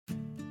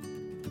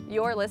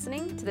You're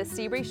listening to the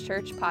Seabreeze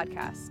Church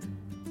podcast.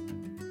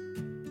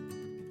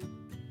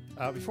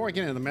 Before I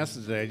get into the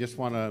message today, I just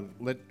want to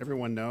let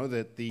everyone know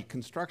that the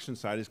construction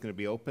site is going to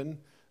be open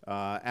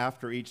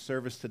after each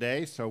service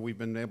today. So we've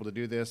been able to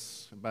do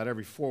this about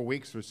every 4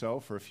 weeks or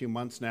so for a few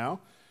months now.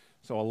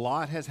 So a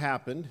lot has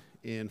happened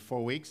in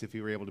 4 weeks, if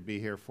you were able to be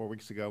here 4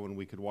 weeks ago when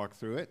we could walk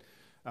through it.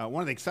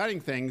 One of the exciting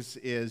things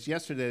is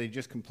yesterday they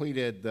just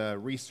completed the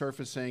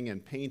resurfacing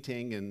and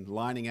painting and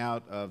lining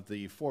out of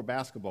the 4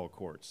 basketball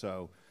courts.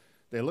 So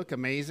they look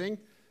amazing.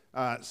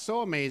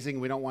 So amazing,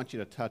 we don't want you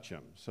to touch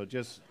them. So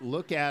just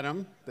look at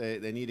them.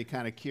 They need to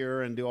kind of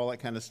cure and do all that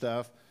kind of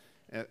stuff.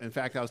 In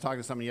fact, I was talking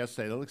to somebody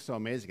yesterday. They look so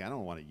amazing. I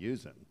don't want to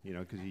use them,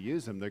 because you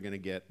use them, they're going to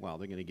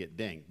get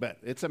dinged. But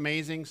it's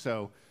amazing.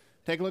 So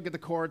take a look at the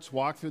courts,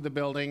 walk through the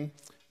building.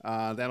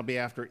 That'll be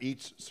after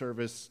each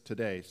service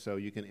today. So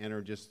you can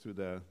enter just through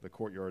the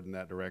courtyard in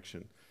that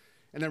direction.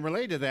 And then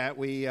related to that,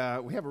 we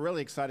have a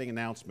really exciting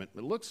announcement.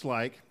 It looks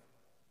like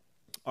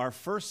our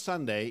first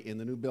Sunday in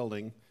the new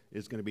building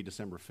is going to be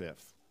December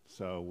 5th.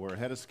 So we're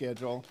ahead of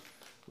schedule.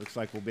 Looks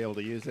like we'll be able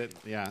to use it.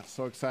 Yeah,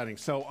 so exciting.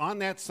 So on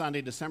that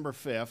Sunday, December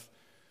 5th,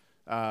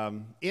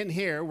 in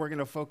here, we're going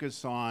to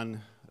focus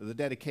on the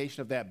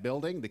dedication of that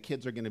building. The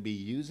kids are going to be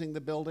using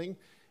the building,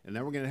 and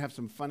then we're going to have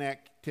some fun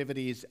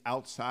activities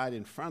outside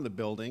in front of the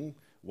building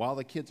while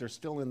the kids are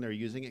still in there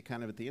using it,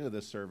 kind of at the end of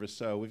this service.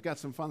 So we've got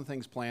some fun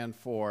things planned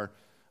for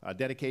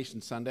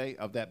Dedication Sunday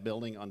of that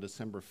building on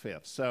December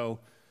 5th. So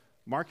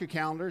mark your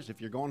calendars. If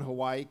you're going to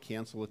Hawaii,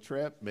 cancel a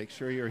trip. Make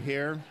sure you're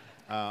here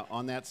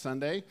on that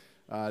Sunday,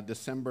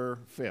 December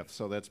 5th.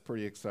 So that's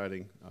pretty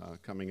exciting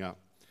coming up.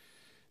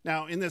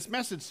 Now, in this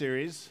message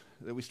series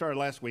that we started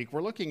last week,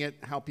 we're looking at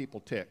how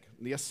people tick.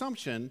 The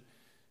assumption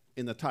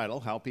in the title,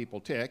 How People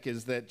Tick,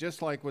 is that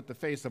just like with the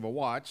face of a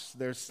watch,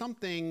 there's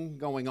something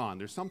going on.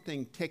 There's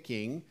something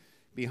ticking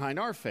behind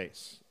our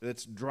face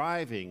that's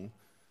driving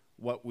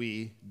what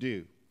we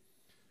do.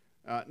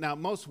 Now,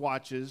 most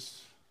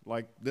watches,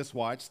 like this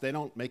watch, they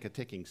don't make a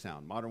ticking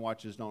sound. Modern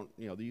watches don't,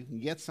 you can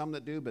get some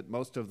that do, but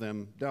most of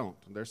them don't.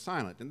 They're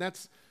silent. And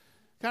that's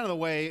kind of the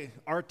way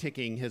our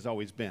ticking has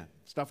always been.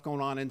 Stuff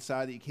going on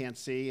inside that you can't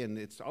see, and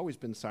it's always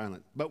been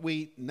silent. But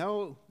we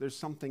know there's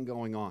something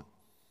going on.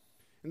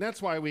 And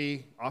that's why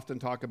we often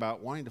talk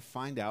about wanting to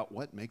find out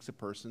what makes a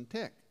person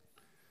tick.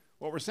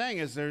 What we're saying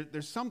is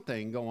there's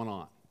something going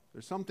on.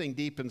 There's something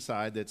deep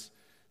inside that's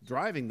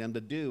driving them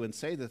to do and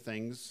say the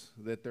things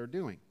that they're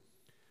doing.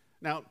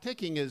 Now,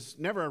 ticking is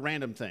never a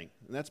random thing,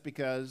 and that's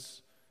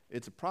because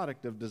it's a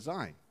product of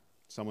design.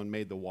 Someone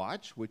made the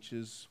watch, which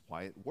is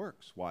why it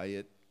works, why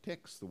it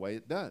ticks the way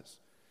it does.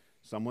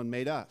 Someone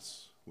made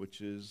us,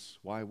 which is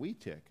why we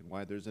tick and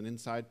why there's an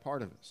inside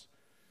part of us.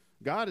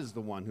 God is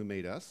the one who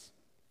made us,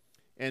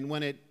 and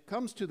when it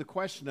comes to the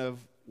question of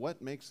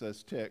what makes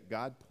us tick,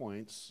 God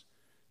points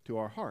to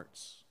our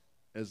hearts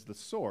as the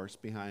source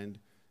behind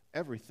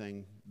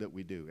everything that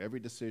we do, every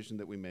decision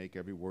that we make,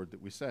 every word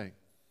that we say.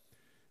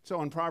 So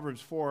in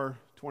Proverbs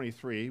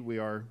 4:23, we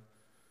are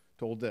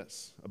told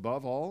this: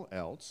 above all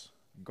else,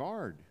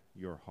 guard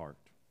your heart.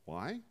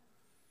 Why?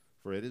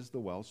 For it is the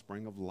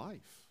wellspring of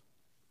life.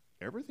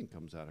 Everything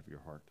comes out of your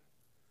heart.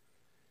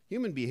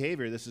 Human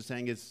behavior, this is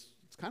saying, it's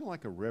kind of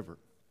like a river.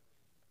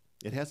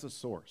 It has a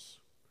source,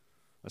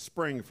 a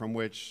spring from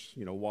which,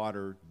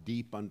 water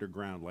deep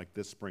underground, like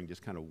this spring,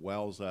 just kind of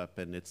wells up,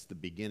 and it's the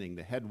beginning,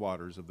 the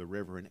headwaters of the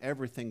river, and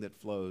everything that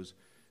flows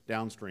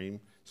downstream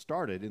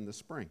started in the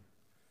spring.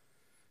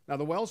 Now,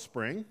 the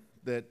wellspring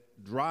that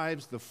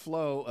drives the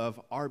flow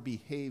of our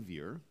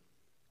behavior,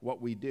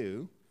 what we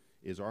do,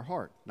 is our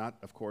heart. Not,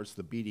 of course,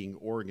 the beating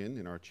organ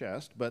in our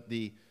chest, but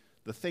the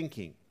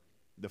thinking,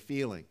 the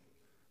feeling,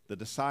 the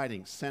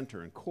deciding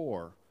center and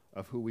core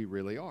of who we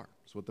really are.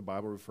 It's what the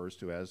Bible refers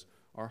to as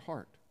our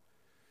heart.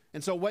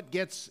 And so what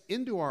gets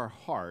into our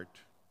heart,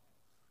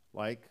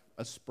 like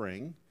a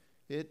spring,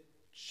 it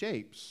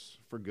shapes,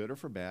 for good or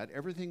for bad,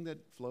 everything that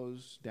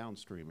flows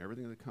downstream,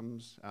 everything that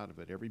comes out of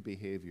it, every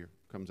behavior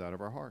comes out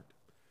of our heart.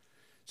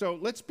 So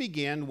let's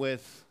begin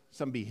with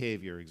some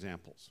behavior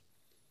examples.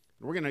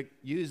 We're going to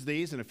use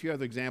these and a few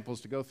other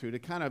examples to go through to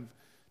kind of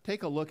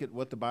take a look at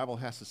what the Bible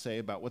has to say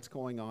about what's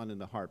going on in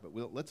the heart.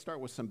 But let's start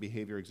with some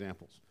behavior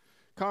examples.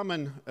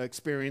 Common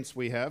experience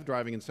we have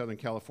driving in Southern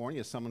California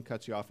is someone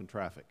cuts you off in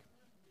traffic.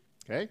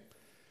 Okay?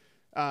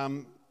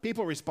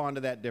 People respond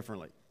to that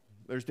differently.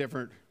 There's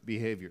different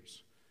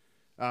behaviors.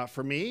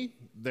 For me,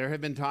 there have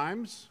been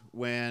times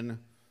when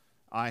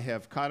I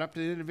have caught up to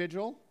the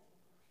individual,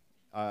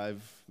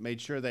 I've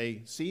made sure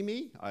they see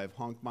me, I've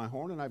honked my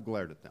horn, and I've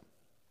glared at them.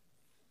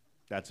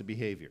 That's a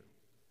behavior.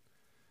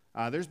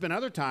 There's been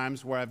other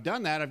times where I've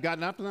done that, I've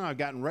gotten up to them, I've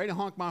gotten ready to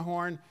honk my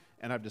horn,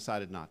 and I've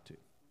decided not to.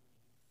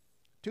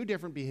 Two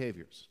different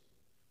behaviors.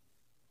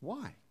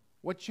 Why?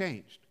 What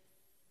changed?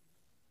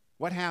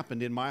 What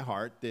happened in my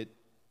heart that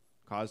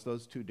caused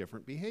those two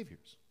different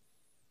behaviors?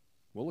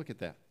 We'll look at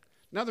that.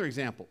 Another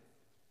example.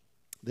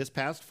 This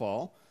past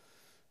fall,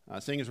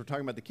 seeing as we're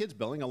talking about the kids'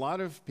 building, a lot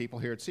of people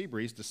here at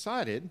Seabreeze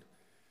decided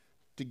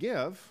to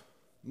give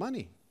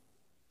money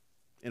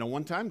in a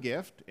one-time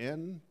gift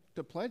and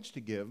to pledge to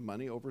give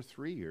money over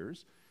 3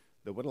 years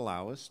that would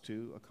allow us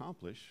to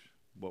accomplish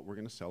what we're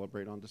going to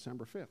celebrate on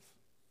December 5th,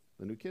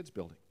 the new kids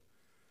building.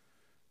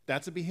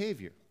 That's a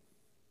behavior.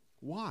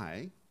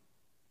 Why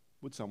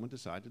would someone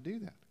decide to do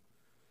that?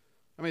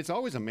 I mean, it's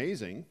always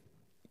amazing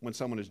when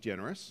someone is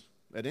generous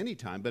at any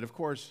time, but of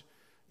course,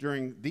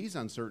 during these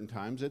uncertain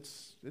times,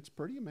 it's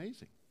pretty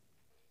amazing.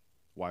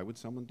 Why would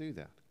someone do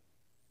that?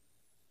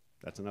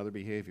 That's another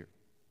behavior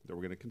that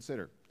we're going to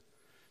consider.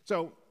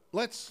 So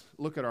let's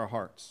look at our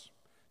hearts.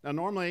 Now,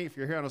 normally, if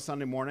you're here on a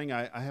Sunday morning,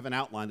 I have an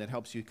outline that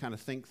helps you kind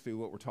of think through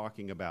what we're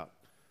talking about.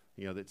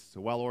 You know, that's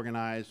well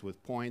organized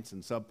with points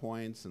and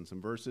subpoints and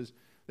some verses.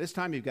 This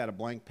time, you've got a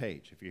blank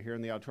page. If you're here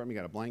in the auditorium, you've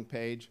got a blank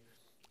page.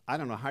 I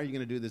don't know how you're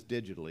going to do this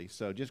digitally,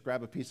 so just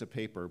grab a piece of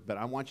paper, but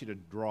I want you to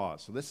draw.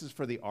 So this is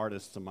for the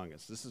artists among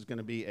us. This is going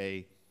to be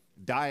a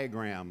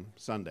diagram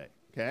Sunday,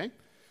 okay?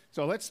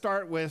 So let's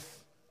start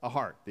with a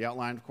heart. The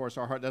outline, of course,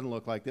 our heart doesn't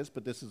look like this,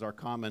 but this is our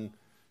common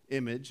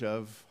image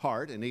of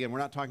heart. And again, we're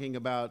not talking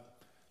about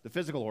the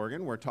physical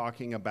organ. We're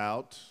talking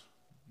about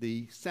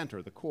the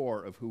center, the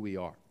core of who we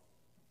are.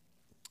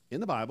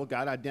 In the Bible,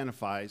 God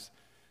identifies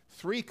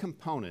 3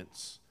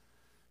 components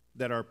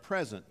that are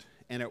present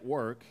and at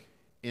work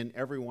in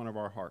every one of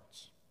our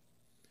hearts.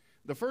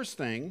 The first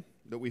thing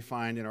that we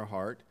find in our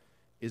heart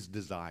is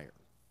desire.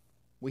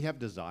 We have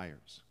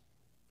desires.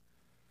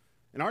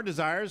 And our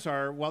desires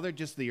are, well, they're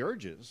just the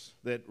urges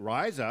that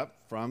rise up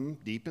from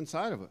deep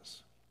inside of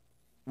us.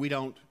 We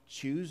don't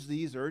choose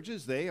these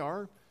urges. They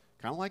are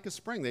kind of like a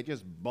spring. They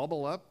just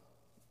bubble up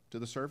to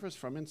the surface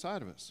from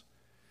inside of us.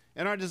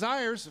 And our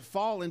desires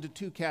fall into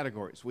 2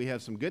 categories. We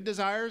have some good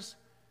desires,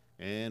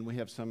 and we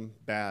have some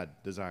bad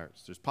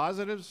desires. There's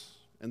positives,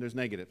 and there's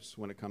negatives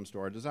when it comes to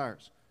our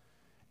desires.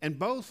 And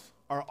both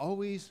are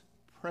always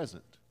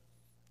present.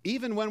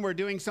 Even when we're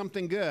doing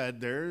something good,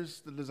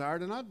 there's the desire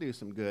to not do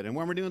some good. And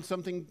when we're doing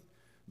something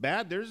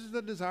bad, there's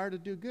the desire to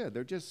do good.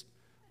 They're just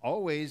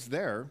always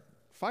there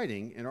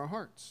fighting in our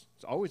hearts.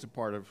 It's always a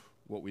part of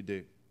what we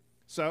do.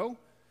 So,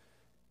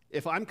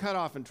 if I'm cut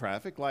off in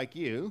traffic like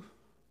you,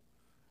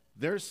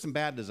 there's some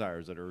bad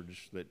desires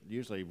that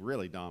usually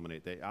really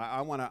dominate.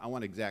 I want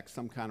to exact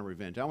some kind of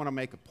revenge. I want to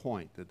make a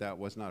point that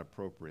was not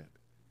appropriate.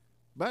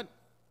 But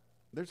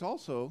there's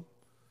also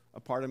a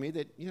part of me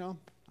that,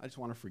 I just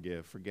want to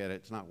forget it.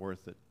 It's not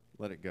worth it.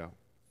 Let it go.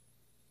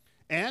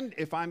 And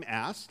if I'm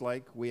asked,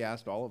 like we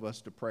asked all of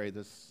us to pray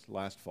this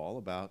last fall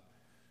about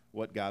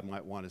what God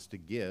might want us to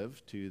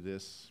give to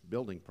this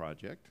building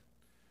project,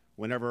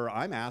 whenever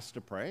I'm asked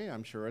to pray,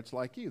 I'm sure it's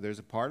like you. There's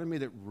a part of me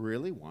that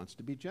really wants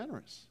to be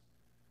generous.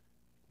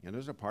 And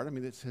there's a part of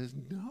me that says,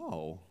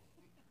 no.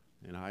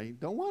 And I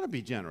don't want to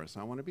be generous.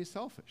 I want to be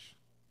selfish.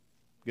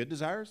 Good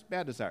desires,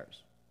 bad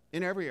desires.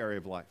 In every area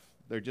of life.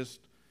 They're just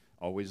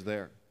always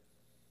there.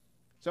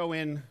 So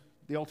in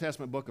the Old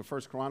Testament book of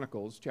 1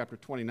 Chronicles, chapter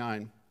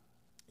 29,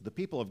 the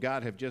people of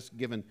God have just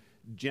given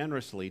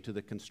generously to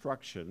the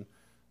construction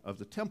of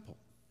the temple.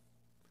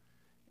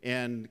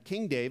 And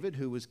King David,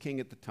 who was king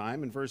at the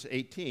time, in verse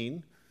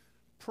 18,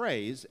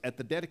 prays at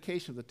the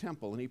dedication of the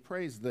temple, and he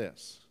prays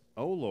this: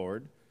 O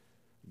Lord,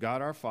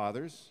 God of our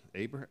fathers,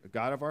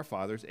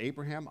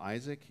 Abraham,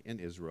 Isaac, and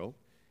Israel,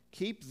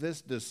 keep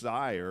this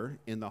desire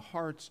in the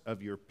hearts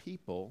of your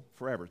people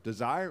forever.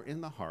 Desire in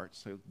the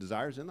hearts, so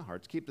desires in the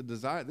hearts. Keep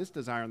this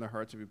desire in the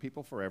hearts of your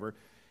people forever,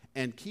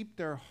 and keep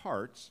their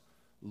hearts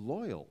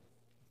loyal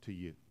to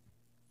you.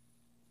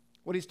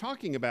 What he's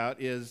talking about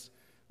is,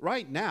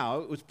 right now,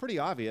 it was pretty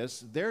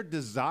obvious, their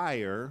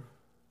desire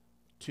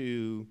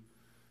to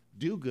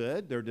do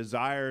good, their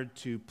desire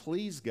to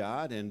please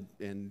God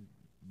and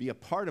be a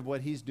part of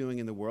what he's doing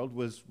in the world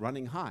was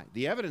running high.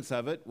 The evidence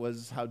of it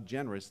was how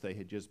generous they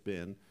had just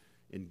been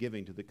in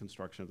giving to the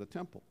construction of the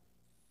temple.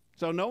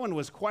 So no one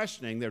was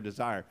questioning their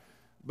desire.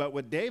 But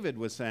what David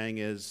was saying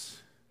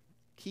is,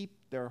 keep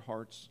their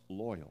hearts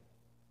loyal.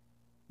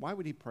 Why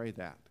would he pray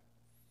that?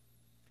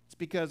 It's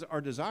because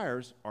our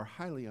desires are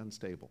highly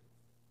unstable.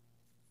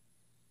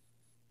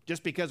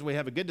 Just because we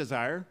have a good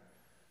desire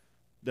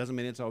doesn't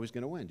mean it's always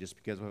going to win. Just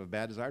because we have a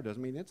bad desire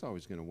doesn't mean it's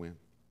always going to win.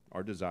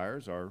 Our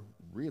desires are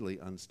really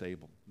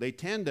unstable. They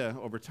tend to,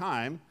 over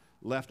time,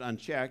 left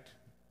unchecked,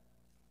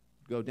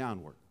 go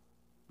downward,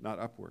 not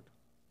upward.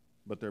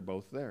 But they're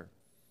both there.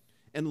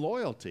 And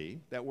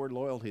loyalty, that word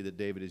loyalty that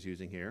David is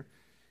using here,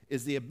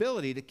 is the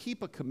ability to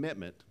keep a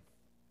commitment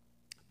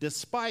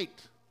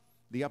despite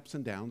the ups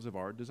and downs of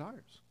our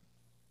desires.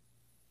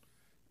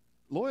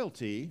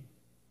 Loyalty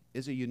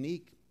is a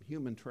unique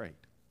human trait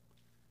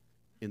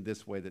in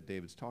this way that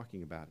David's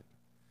talking about it.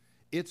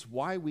 It's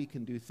why we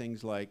can do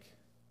things like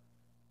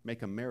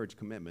make a marriage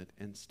commitment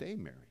and stay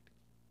married.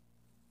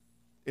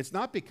 It's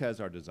not because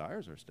our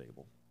desires are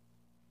stable.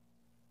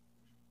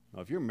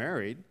 Now, if you're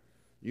married,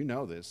 you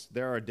know this.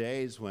 There are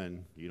days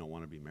when you don't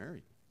want to be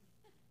married.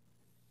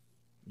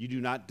 You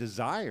do not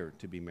desire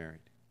to be married.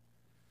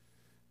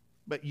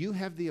 But you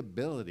have the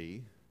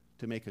ability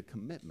to make a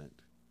commitment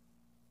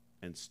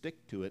and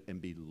stick to it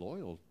and be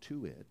loyal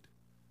to it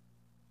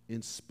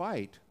in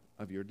spite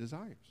of your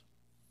desires.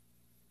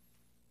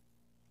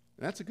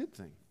 And that's a good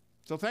thing.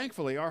 So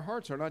thankfully, our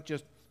hearts are not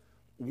just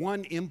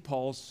one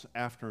impulse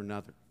after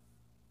another.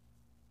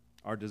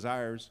 Our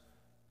desires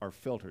are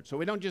filtered. So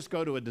we don't just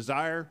go to a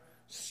desire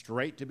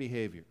straight to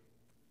behavior.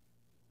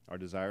 Our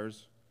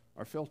desires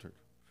are filtered.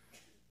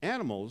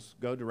 Animals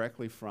go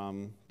directly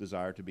from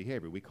desire to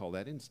behavior. We call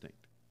that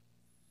instinct.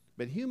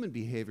 But human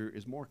behavior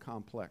is more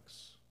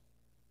complex.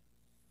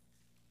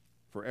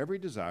 For every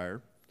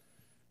desire,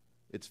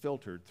 it's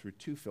filtered through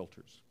two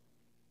filters.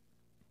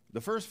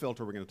 The first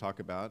filter we're going to talk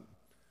about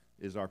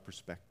is our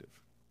perspective.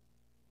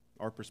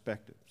 Our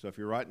perspective. So if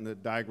you're writing the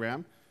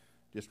diagram,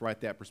 just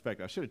write that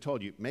perspective. I should have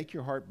told you, make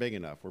your heart big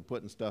enough. We're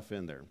putting stuff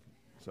in there.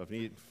 So if you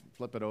need to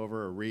flip it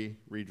over or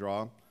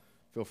redraw,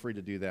 feel free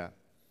to do that.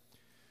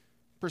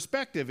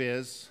 Perspective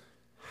is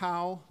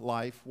how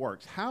life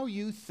works, how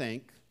you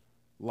think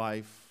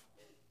life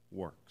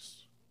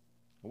works.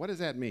 What does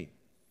that mean?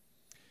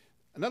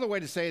 Another way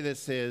to say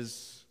this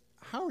is,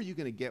 how are you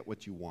going to get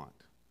what you want?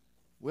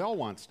 We all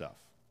want stuff.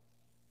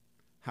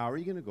 How are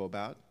you going to go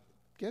about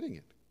getting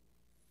it?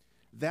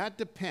 That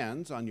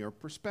depends on your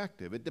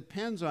perspective. It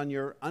depends on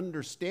your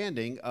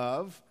understanding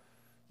of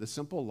the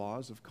simple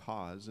laws of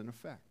cause and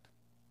effect.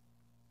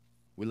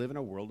 We live in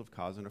a world of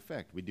cause and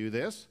effect. We do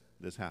this,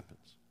 this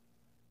happens.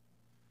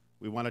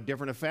 We want a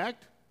different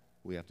effect,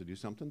 we have to do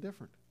something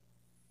different.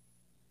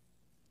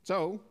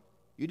 So,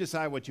 you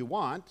decide what you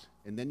want,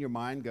 and then your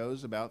mind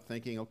goes about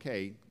thinking,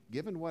 okay,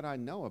 given what I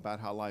know about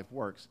how life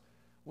works,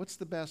 what's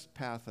the best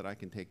path that I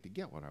can take to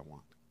get what I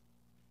want?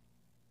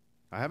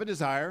 I have a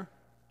desire,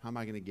 how am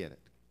I going to get it?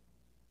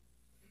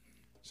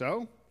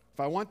 So, if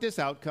I want this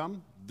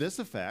outcome, this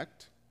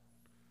effect,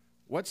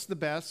 what's the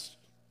best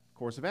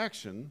course of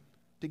action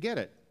to get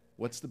it?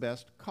 What's the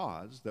best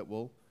cause that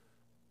will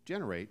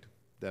generate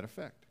that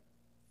effect?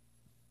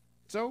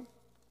 So,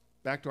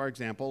 back to our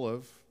example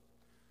of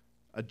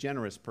a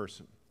generous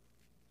person.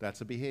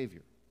 That's a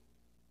behavior.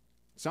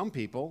 Some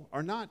people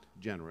are not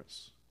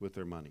generous with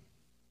their money.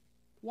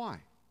 Why?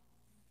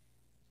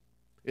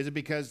 Is it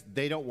because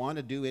they don't want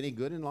to do any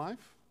good in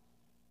life?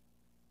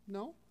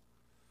 No.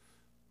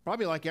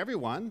 Probably like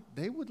everyone,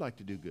 they would like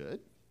to do good.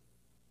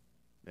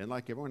 And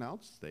like everyone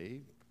else,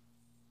 they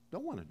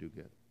don't want to do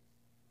good.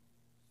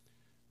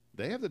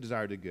 They have the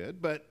desire to do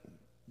good, but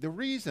the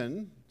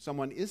reason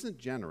someone isn't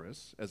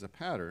generous as a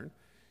pattern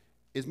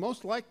is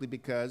most likely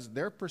because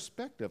their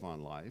perspective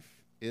on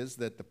life is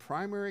that the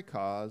primary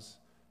cause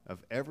of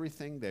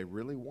everything they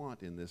really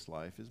want in this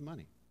life is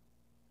money.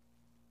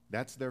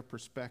 That's their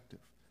perspective.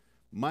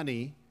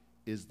 Money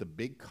is the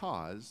big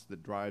cause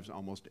that drives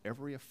almost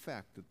every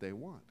effect that they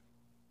want.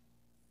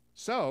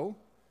 So,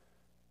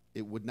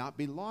 it would not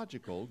be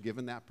logical,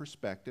 given that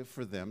perspective,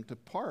 for them to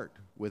part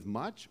with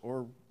much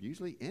or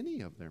usually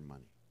any of their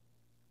money.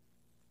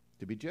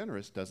 To be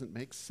generous doesn't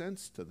make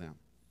sense to them,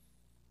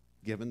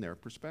 given their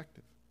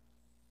perspective.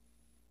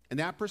 And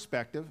that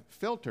perspective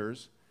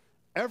filters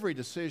every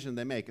decision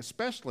they make,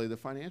 especially the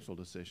financial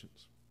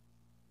decisions.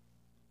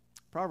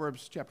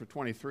 Proverbs chapter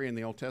 23 in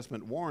the Old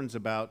Testament warns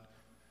about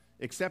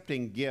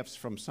accepting gifts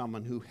from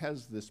someone who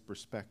has this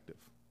perspective.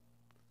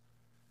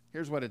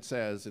 Here's what it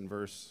says in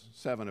verse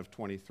 7 of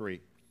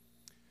 23.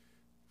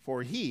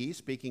 For he,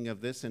 speaking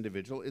of this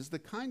individual, is the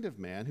kind of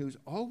man who's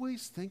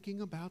always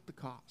thinking about the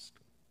cost.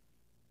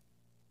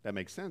 That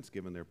makes sense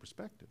given their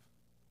perspective.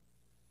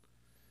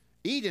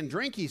 Eat and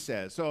drink, he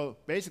says. So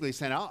basically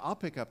saying, I'll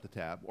pick up the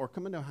tab, or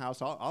come into a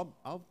house,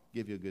 I'll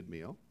give you a good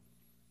meal.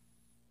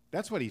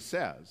 That's what he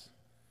says.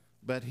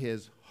 But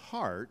his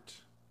heart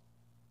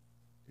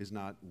is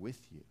not with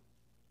you.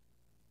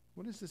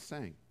 What is this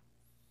saying?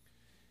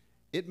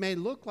 It may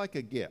look like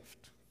a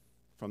gift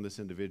from this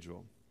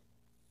individual,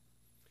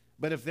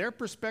 but if their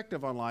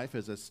perspective on life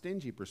is a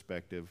stingy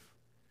perspective,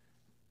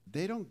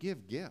 they don't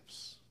give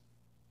gifts.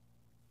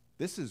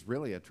 This is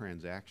really a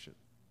transaction.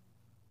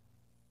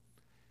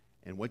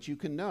 And what you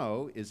can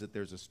know is that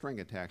there's a string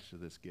attached to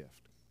this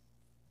gift.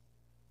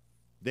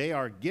 They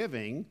are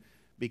giving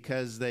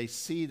because they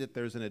see that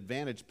there's an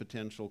advantage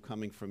potential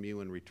coming from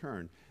you in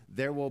return.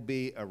 There will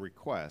be a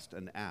request,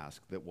 an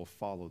ask that will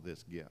follow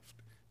this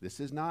gift. This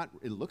is not,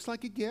 it looks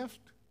like a gift,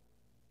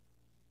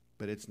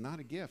 but it's not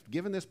a gift.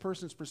 Given this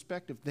person's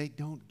perspective, they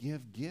don't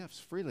give gifts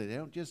freely. They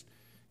don't just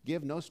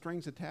give no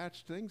strings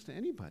attached things to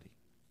anybody.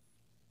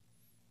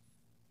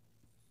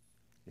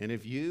 And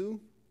if you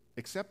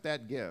accept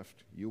that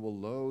gift, you will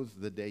loathe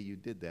the day you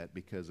did that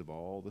because of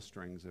all the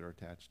strings that are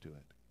attached to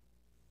it.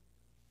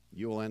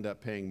 You will end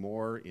up paying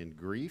more in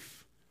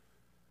grief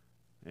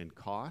and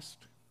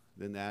cost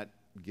than that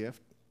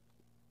gift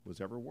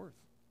was ever worth.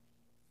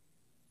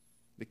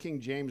 The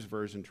King James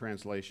Version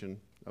translation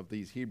of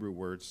these Hebrew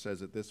words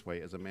says it this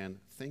way: as a man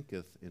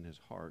thinketh in his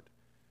heart,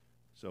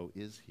 so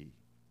is he.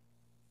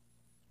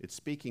 It's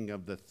speaking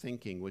of the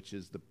thinking, which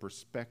is the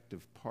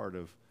perspective part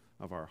of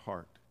our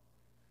heart.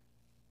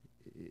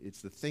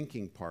 It's the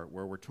thinking part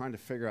where we're trying to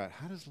figure out,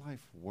 how does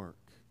life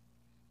work?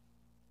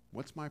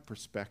 What's my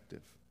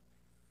perspective?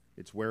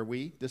 It's where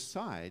we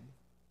decide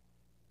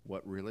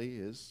what really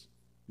is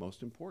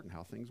most important,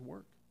 how things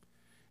work.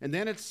 And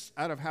then it's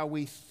out of how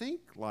we think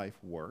life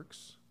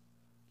works,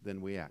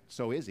 then we act.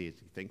 So is he. He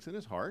thinks in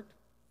his heart.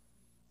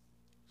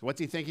 So what's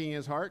he thinking in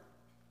his heart?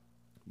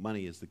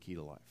 Money is the key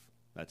to life.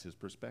 That's his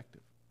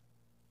perspective.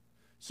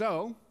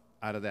 So,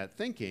 out of that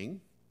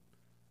thinking,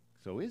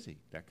 so is he.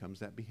 That comes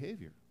that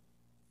behavior.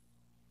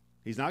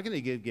 He's not going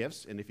to give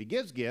gifts, and if he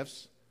gives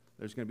gifts,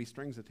 there's going to be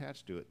strings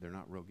attached to it. They're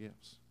not real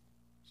gifts.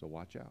 So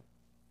watch out.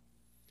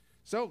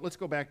 So let's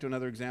go back to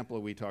another example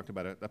we talked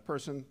about. A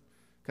person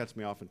cuts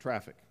me off in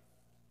traffic.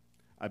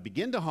 I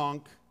begin to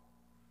honk,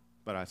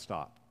 but I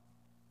stop.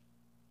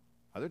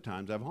 Other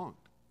times I've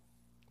honked.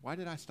 Why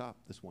did I stop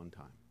this one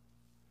time?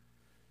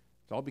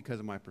 It's all because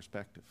of my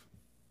perspective.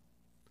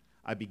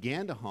 I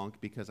began to honk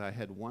because I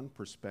had one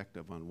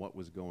perspective on what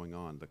was going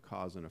on, the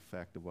cause and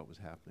effect of what was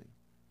happening.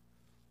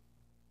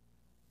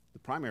 The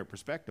primary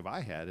perspective I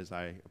had as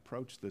I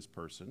approached this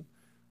person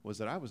was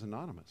that I was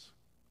anonymous.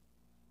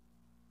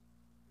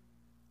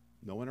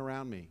 No one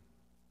around me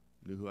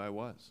knew who I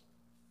was.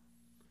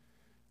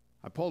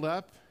 I pulled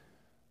up,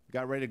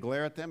 got ready to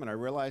glare at them, and I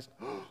realized,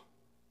 oh,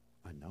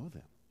 I know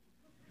them.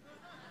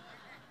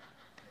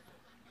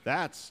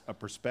 That's a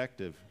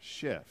perspective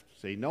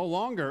shift. See, no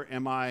longer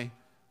am I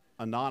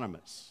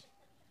anonymous.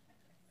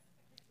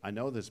 I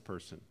know this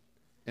person.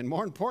 And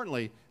more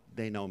importantly,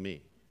 they know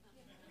me.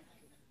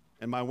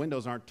 And my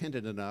windows aren't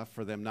tinted enough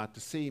for them not to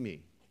see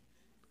me.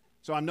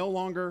 So I'm no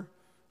longer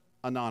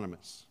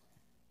anonymous.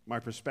 My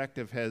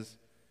perspective has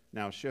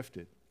now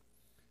shifted.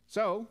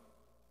 So,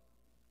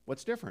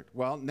 what's different?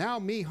 Well, now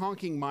me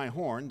honking my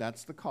horn,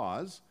 that's the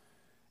cause,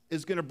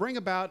 is going to bring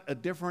about a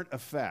different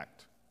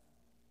effect.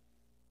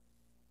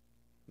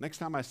 Next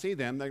time I see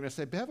them, they're going to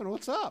say, Bevan,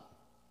 what's up?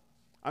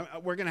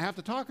 We're going to have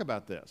to talk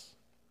about this.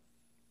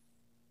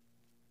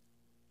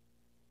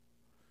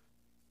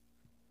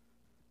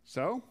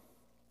 So,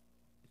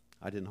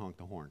 I didn't honk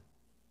the horn.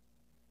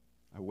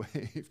 I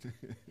waved.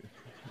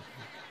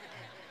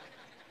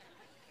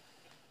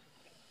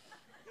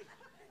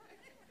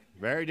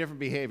 Very different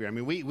behavior. I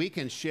mean, we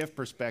can shift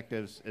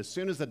perspectives. As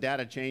soon as the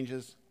data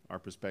changes, our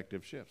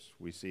perspective shifts.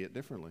 We see it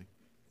differently.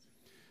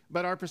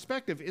 But our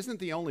perspective isn't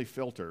the only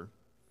filter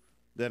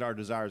that our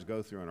desires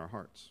go through in our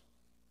hearts.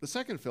 The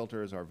second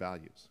filter is our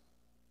values.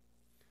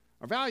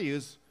 Our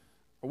values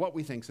are what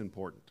we think is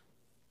important.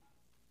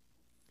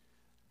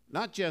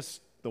 Not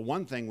just the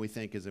one thing we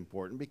think is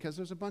important, because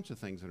there's a bunch of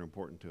things that are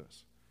important to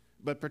us,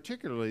 but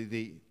particularly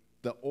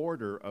the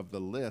order of the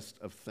list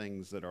of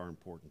things that are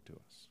important to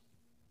us.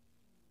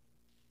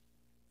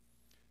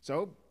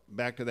 So,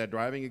 back to that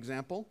driving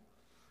example.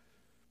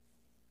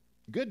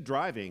 Good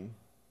driving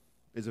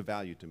is a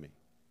value to me.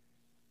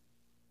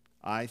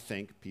 I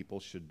think people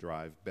should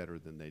drive better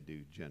than they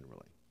do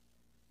generally.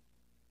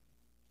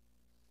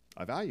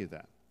 I value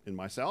that in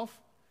myself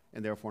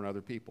and therefore in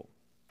other people.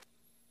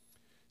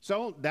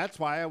 So that's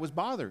why I was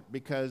bothered,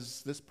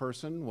 because this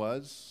person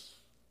was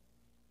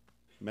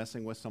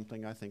messing with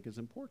something I think is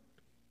important.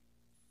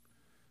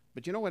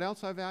 But you know what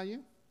else I value?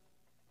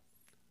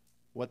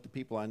 What the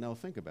people I know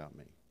think about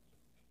me.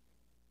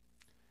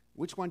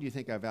 Which one do you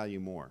think I value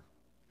more?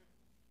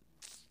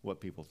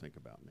 What people think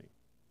about me.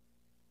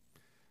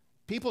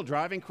 People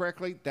driving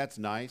correctly, that's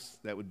nice.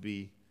 That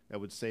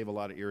would save a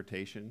lot of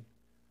irritation.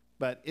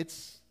 But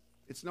it's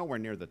nowhere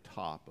near the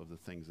top of the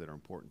things that are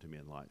important to me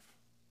in life.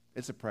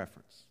 It's a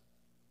preference.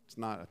 It's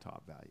not a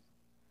top value.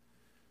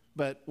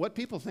 But what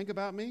people think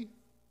about me,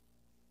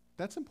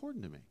 that's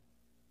important to me.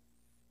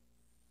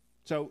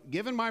 So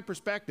given my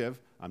perspective,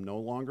 I'm no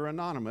longer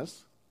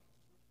anonymous.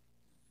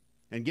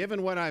 And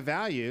given what I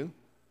value,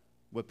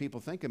 what people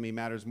think of me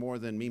matters more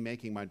than me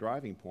making my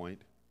driving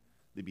point.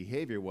 The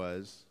behavior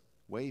was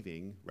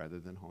waving rather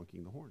than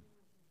honking the horn.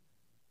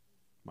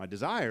 My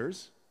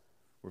desires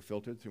were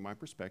filtered through my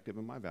perspective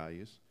and my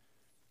values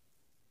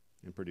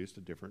and produced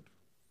a different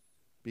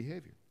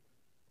behavior.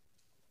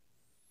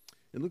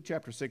 In Luke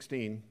chapter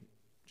 16,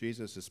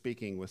 Jesus is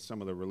speaking with some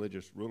of the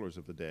religious rulers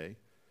of the day,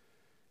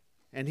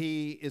 and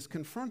he is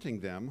confronting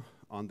them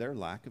on their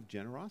lack of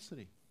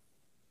generosity.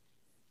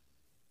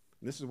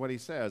 And this is what he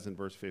says in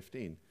verse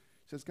 15.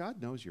 He says, God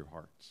knows your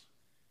hearts.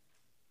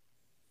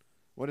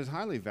 What is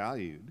highly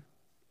valued,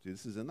 see,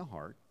 this is in the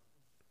heart,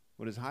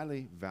 what is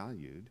highly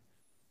valued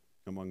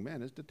among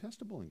men is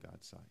detestable in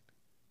God's sight.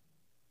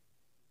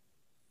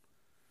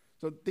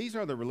 So these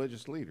are the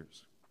religious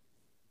leaders.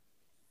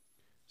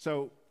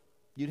 So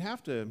you'd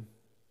have to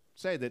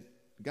say that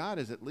God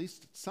is at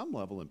least at some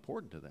level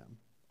important to them.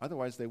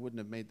 Otherwise, they wouldn't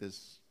have made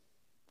this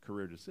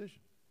career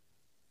decision.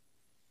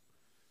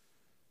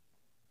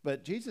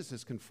 But Jesus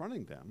is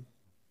confronting them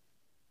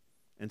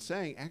and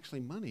saying, actually,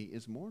 money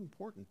is more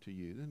important to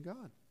you than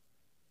God.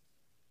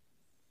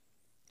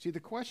 See, the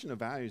question of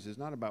values is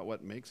not about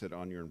what makes it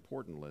on your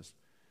important list,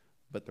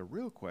 but the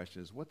real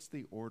question is, what's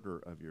the order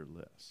of your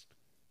list?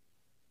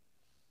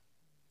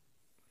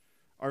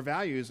 Our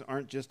values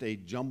aren't just a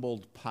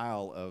jumbled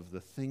pile of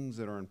the things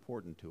that are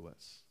important to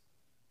us.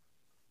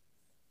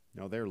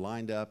 No, they're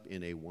lined up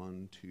in a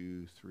 1,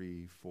 2,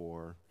 3,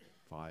 4,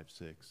 5,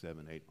 6,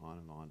 7, 8, on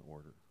and on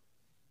order.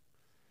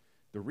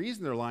 The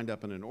reason they're lined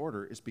up in an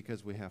order is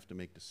because we have to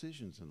make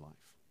decisions in life.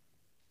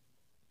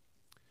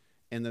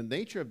 And the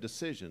nature of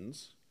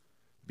decisions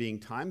being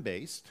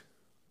time-based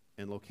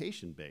and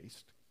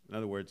location-based, in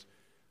other words,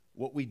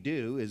 what we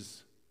do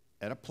is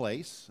at a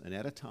place and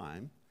at a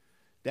time,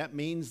 that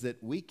means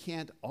that we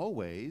can't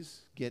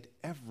always get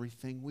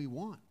everything we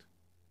want.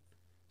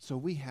 So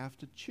we have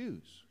to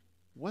choose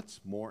what's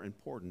more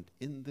important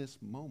in this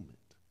moment.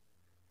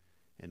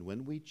 And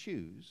when we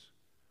choose,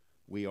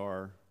 we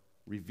are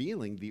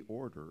revealing the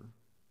order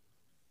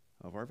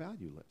of our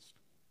value list.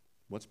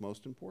 What's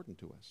most important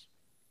to us?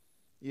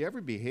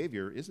 Every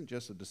behavior isn't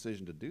just a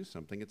decision to do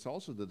something, it's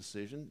also the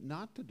decision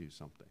not to do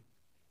something.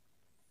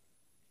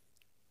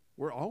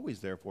 We're always,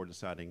 therefore,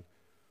 deciding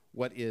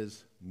what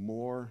is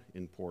more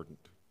important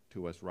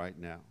to us right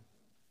now.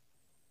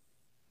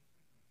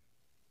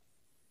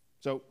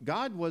 So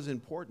God was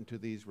important to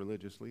these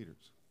religious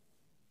leaders.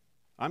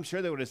 I'm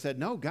sure they would have said,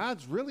 no,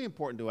 God's really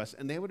important to us,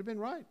 and they would have been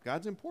right.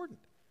 God's important.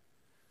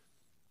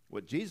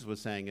 What Jesus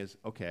was saying is,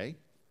 okay,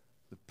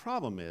 the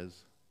problem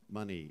is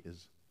money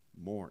is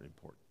more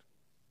important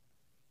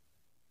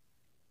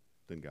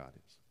than God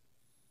is.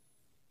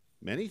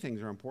 Many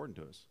things are important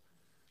to us.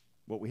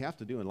 What we have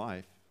to do in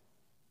life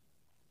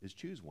is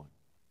choose one.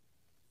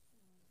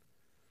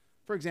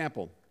 For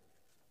example,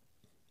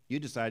 you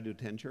decide to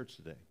attend church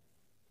today.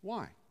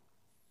 Why?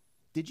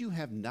 Did you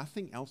have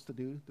nothing else to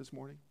do this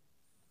morning?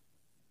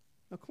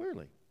 No,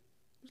 clearly.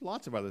 There's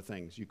lots of other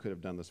things you could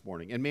have done this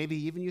morning, and maybe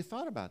even you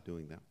thought about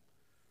doing them.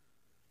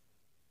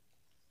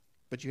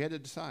 But you had to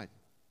decide.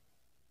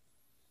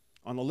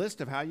 On the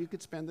list of how you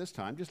could spend this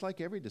time, just like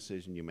every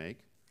decision you make,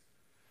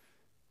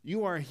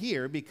 you are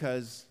here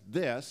because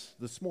this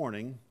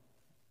morning,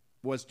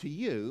 was to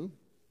you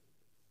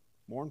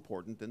more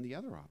important than the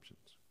other options.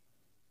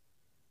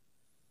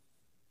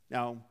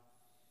 Now,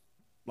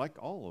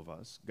 like all of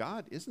us,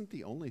 God isn't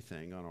the only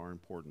thing on our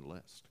important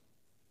list.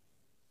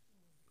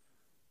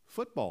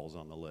 Football's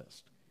on the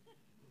list.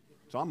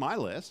 It's on my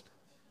list.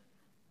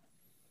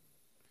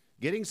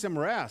 Getting some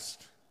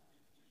rest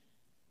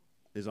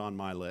is on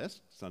my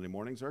list. Sunday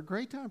mornings are a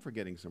great time for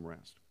getting some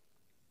rest.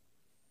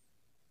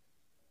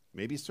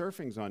 Maybe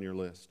surfing's on your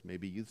list.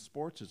 Maybe youth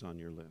sports is on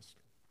your list.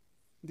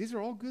 These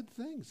are all good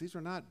things. These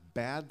are not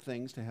bad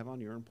things to have on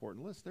your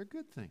important list. They're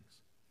good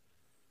things.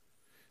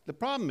 The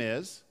problem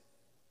is,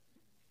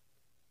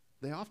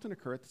 they often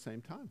occur at the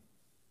same time.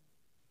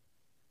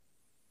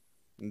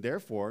 And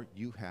therefore,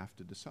 you have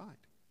to decide.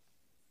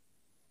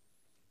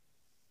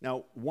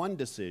 Now, one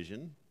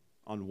decision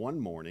on one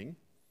morning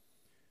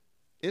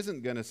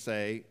isn't going to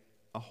say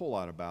a whole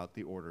lot about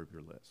the order of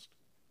your list.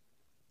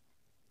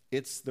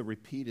 It's the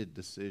repeated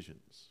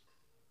decisions,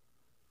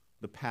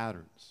 the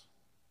patterns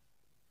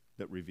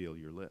that reveal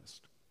your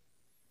list.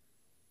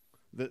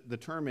 The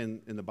term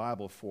in the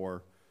Bible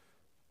for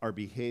our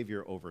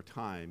behavior over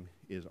time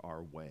is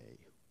our way.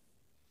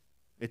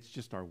 It's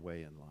just our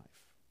way in life.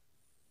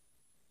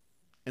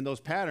 And those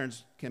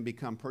patterns can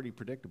become pretty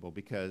predictable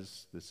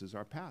because this is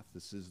our path.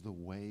 This is the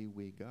way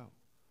we go.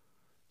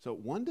 So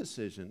one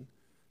decision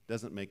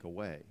doesn't make a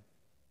way,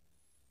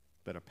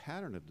 but a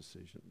pattern of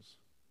decisions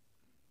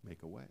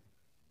make a way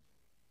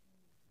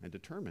and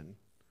determine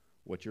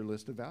what your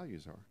list of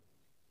values are.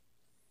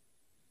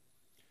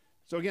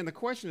 So again, the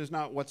question is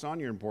not what's on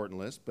your important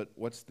list, but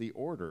what's the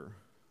order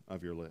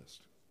of your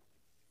list.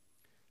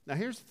 Now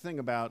here's the thing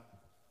about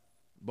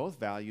both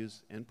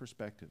values and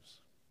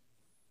perspectives,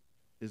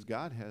 is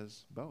God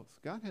has both.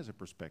 God has a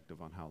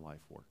perspective on how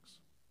life works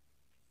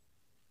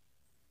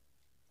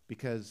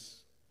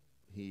because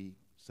he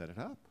set it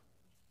up.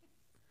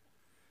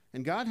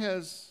 And God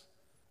has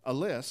a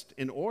list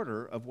in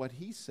order of what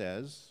he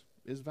says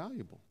is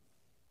valuable.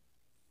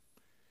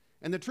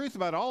 And the truth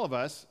about all of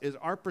us is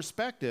our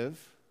perspective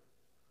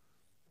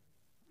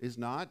is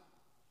not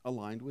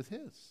aligned with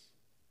his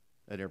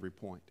at every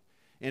point.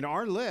 And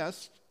our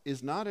list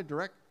is not a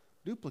direct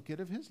duplicate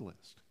of his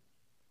list.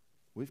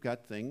 We've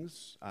got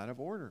things out of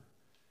order.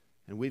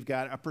 And we've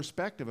got a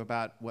perspective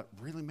about what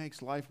really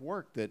makes life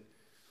work that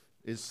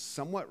is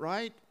somewhat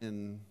right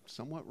and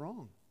somewhat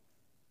wrong.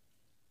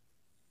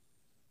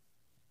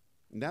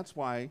 And that's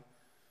why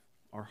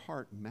our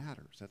heart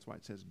matters. That's why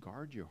it says,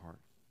 guard your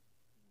heart.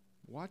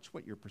 Watch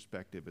what your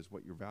perspective is,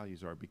 what your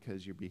values are,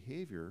 because your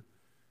behavior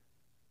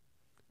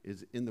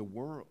is in the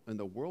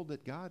world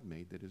that God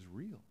made that is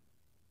real.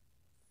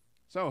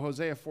 So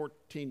Hosea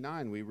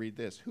 14:9, we read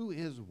this: who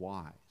is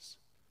wise?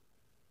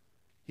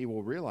 He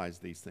will realize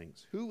these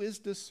things. Who is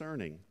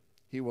discerning?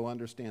 He will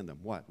understand them.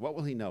 What? What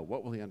will he know?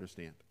 What will he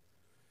understand?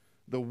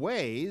 The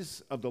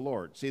ways of the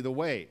Lord. See, the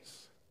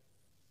ways,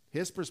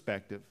 his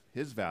perspective,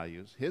 his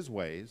values, his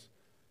ways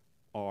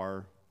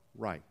are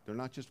right. They're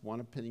not just one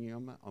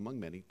opinion among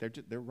many.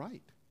 They're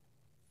right.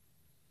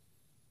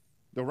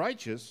 The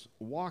righteous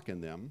walk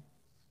in them,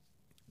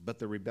 but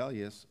the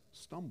rebellious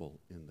stumble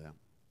in them.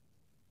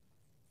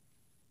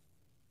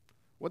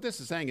 What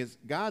this is saying is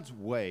God's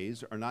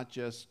ways are not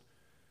just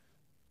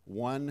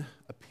one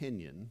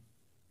opinion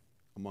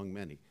among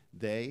many.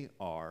 They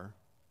are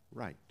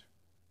right.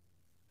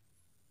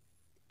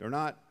 They're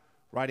not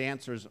right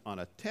answers on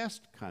a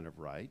test kind of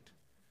right.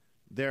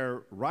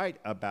 They're right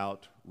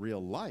about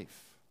real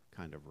life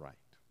kind of right.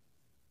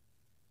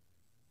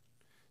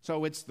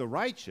 So it's the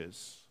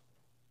righteous.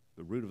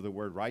 The root of the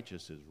word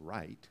righteous is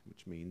right,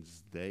 which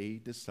means they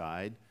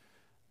decide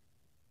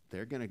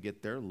they're going to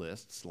get their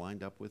lists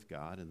lined up with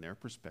God and their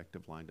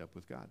perspective lined up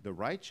with God. The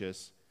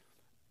righteous,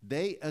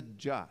 they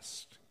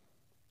adjust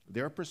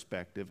their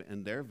perspective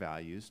and their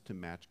values to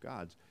match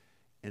God's,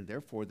 and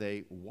therefore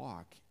they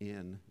walk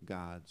in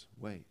God's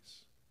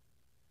ways.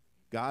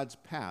 God's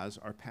paths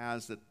are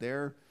paths that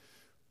they're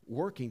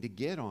working to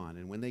get on,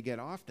 and when they get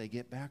off, they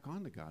get back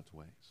onto God's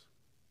ways.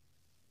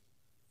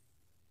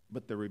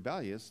 But the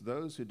rebellious,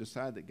 those who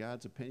decide that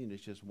God's opinion is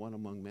just one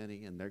among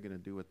many and they're going to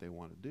do what they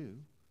want to do,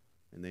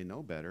 and they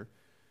know better,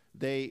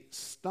 they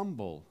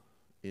stumble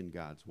in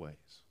God's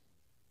ways.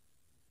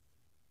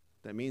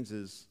 That means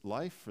is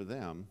life for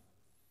them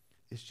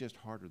is just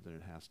harder than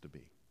it has to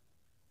be.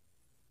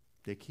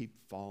 They keep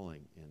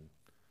falling and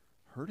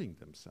hurting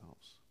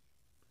themselves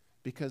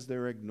because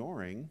they're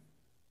ignoring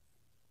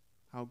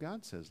how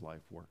God says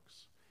life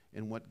works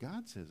and what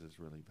God says is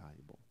really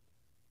valuable.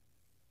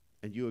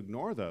 And you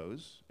ignore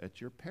those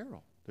at your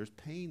peril. There's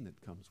pain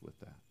that comes with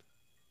that.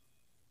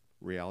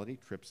 Reality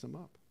trips them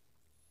up.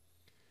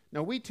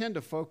 Now, we tend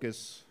to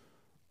focus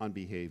on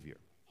behavior.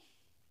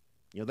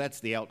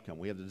 That's the outcome.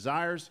 We have the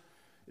desires.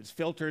 It's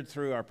filtered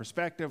through our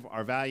perspective,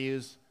 our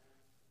values,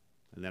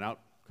 and then out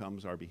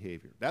comes our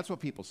behavior. That's what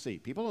people see.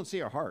 People don't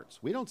see our hearts.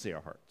 We don't see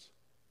our hearts.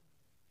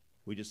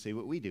 We just see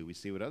what we do. We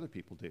see what other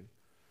people do.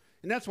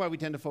 And that's why we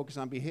tend to focus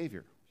on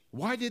behavior.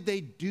 Why did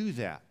they do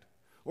that?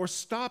 Or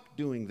stop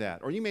doing that?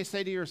 Or you may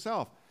say to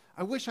yourself,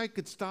 I wish I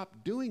could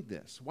stop doing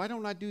this. Why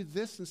don't I do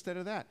this instead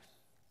of that?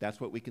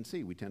 That's what we can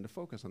see. We tend to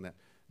focus on that.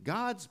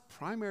 God's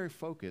primary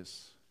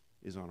focus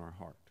is on our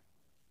heart.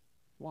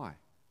 Why?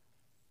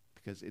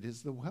 Because it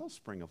is the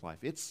wellspring of life.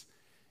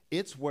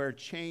 It's where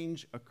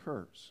change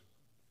occurs.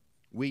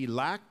 We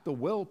lack the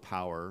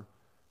willpower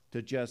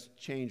to just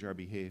change our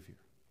behavior.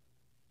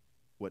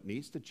 What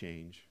needs to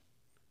change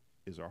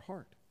is our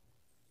heart.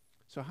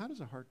 So how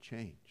does a heart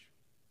change?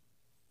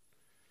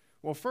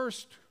 Well,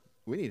 first,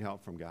 we need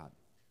help from God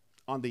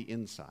on the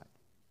inside.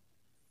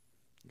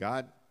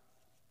 God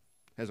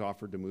has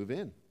offered to move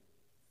in.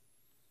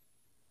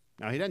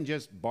 Now, he doesn't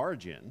just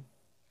barge in.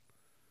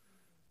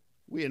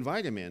 We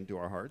invite him into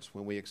our hearts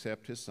when we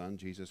accept his son,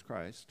 Jesus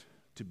Christ,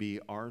 to be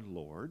our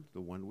Lord,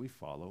 the one we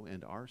follow,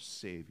 and our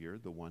Savior,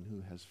 the one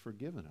who has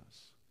forgiven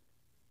us.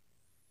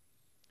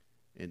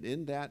 And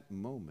in that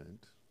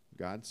moment,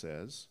 God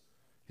says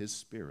his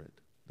Spirit,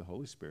 the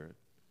Holy Spirit,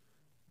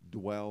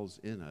 dwells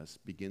in us,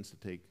 begins to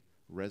take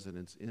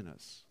residence in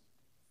us.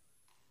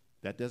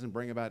 That doesn't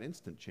bring about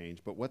instant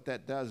change, but what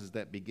that does is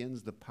that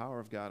begins the power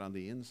of God on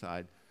the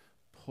inside,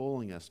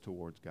 pulling us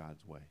towards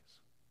God's ways,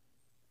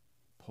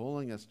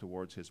 pulling us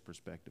towards his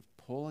perspective,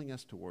 pulling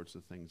us towards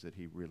the things that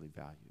he really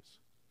values.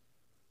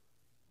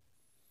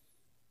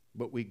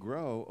 But we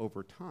grow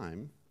over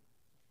time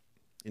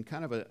in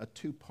kind of a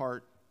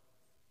two-part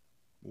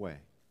way.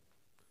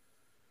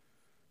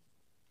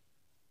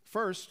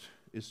 First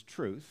is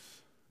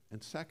truth,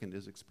 and second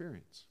is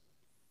experience.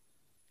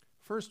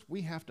 First,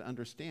 we have to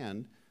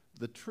understand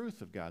the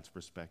truth of God's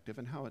perspective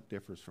and how it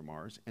differs from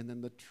ours, and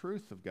then the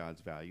truth of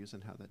God's values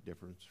and how that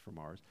differs from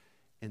ours,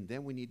 and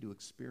then we need to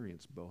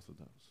experience both of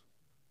those.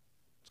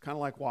 It's kind of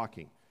like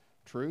walking.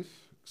 Truth,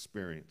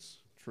 experience.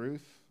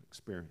 Truth,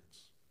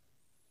 experience.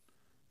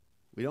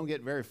 We don't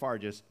get very far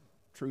just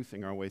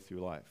truthing our way through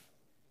life.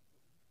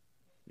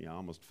 I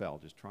almost fell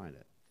just trying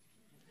it.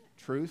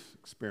 Truth,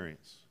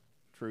 experience.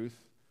 Truth,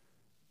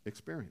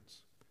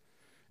 experience.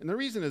 And the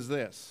reason is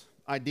this.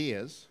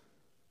 Ideas,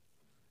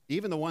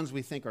 even the ones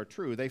we think are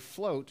true, they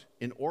float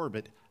in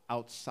orbit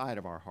outside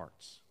of our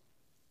hearts.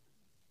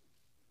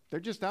 They're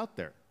just out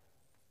there.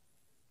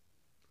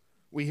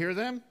 We hear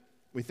them,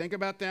 we think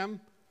about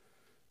them,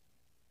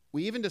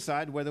 we even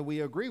decide whether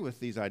we agree with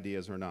these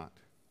ideas or not.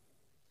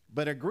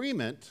 But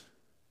agreement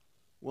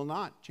will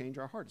not change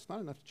our heart. It's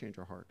not enough to change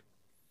our heart.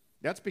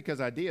 That's because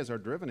ideas are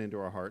driven into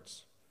our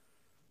hearts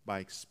by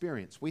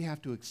experience. We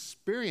have to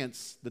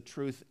experience the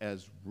truth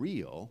as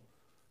real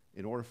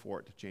in order for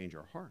it to change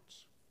our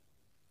hearts.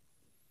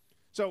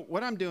 So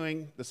what I'm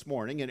doing this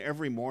morning, and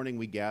every morning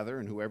we gather,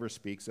 and whoever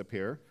speaks up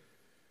here,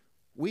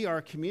 we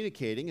are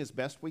communicating as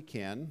best we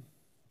can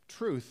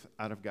truth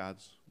out of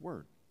God's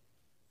word.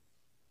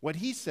 What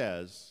he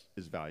says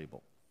is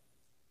valuable.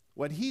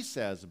 What he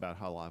says about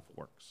how life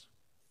works.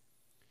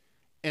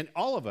 And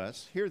all of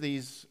us hear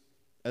these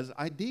as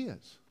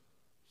ideas.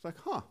 It's like,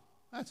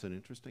 that's an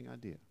interesting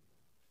idea.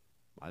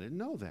 I didn't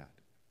know that.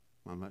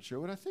 I'm not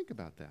sure what I think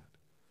about that.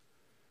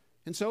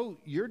 And so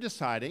you're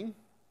deciding,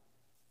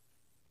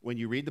 when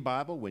you read the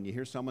Bible, when you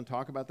hear someone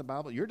talk about the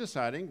Bible, you're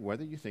deciding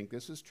whether you think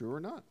this is true or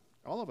not.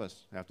 All of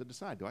us have to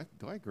decide, do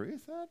I agree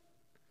with that?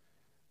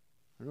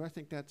 Or do I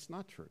think that's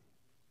not true?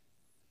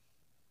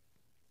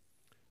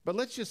 But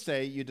let's just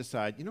say you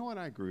decide, you know what,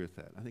 I agree with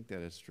that. I think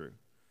that is true.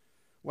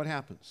 What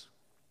happens?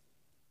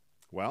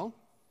 Well,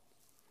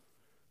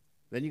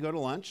 then you go to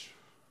lunch,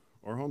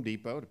 or Home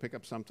Depot to pick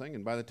up something,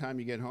 and by the time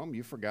you get home,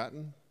 you've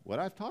forgotten what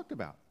I've talked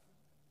about.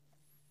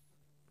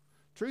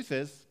 Truth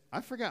is,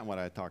 I've forgotten what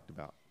I talked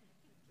about.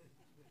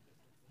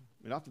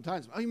 I mean,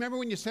 oftentimes, oh, you remember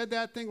when you said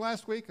that thing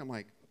last week? I'm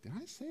like, did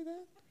I say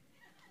that?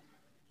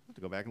 I have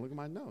to go back and look at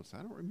my notes.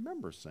 I don't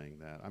remember saying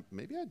that.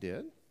 Maybe I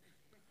did.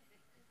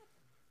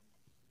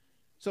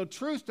 So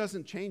truth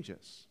doesn't change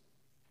us.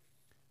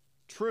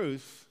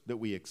 Truth that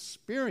we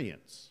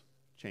experience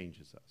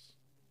changes us.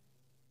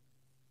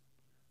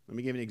 Let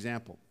me give you an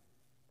example.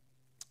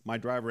 My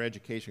driver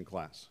education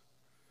class,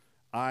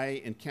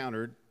 I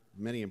encountered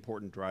many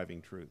important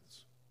driving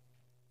truths.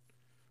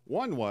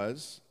 One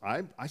was,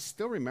 I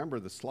still remember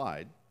the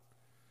slide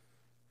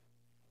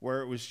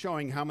where it was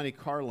showing how many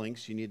car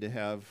lengths you need to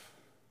have,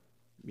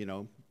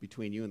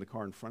 between you and the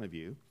car in front of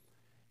you.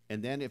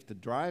 And then if the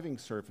driving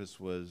surface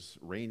was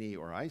rainy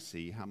or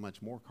icy, how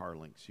much more car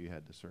lengths you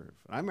had to serve.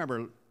 And I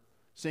remember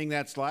seeing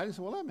that slide and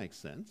said, well, that makes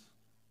sense.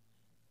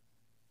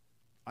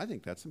 I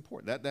think that's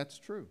important. That's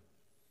true.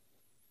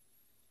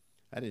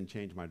 That didn't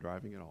change my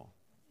driving at all.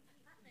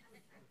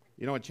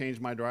 You know what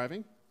changed my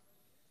driving?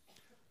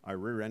 I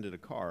rear-ended a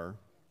car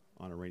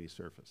on a rainy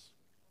surface.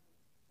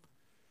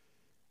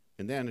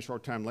 And then a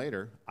short time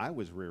later, I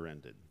was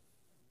rear-ended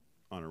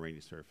on a rainy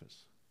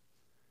surface.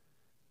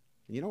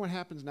 And you know what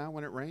happens now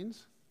when it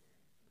rains?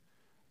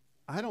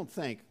 I don't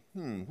think,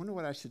 wonder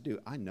what I should do.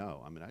 I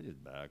know. I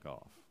just back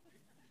off.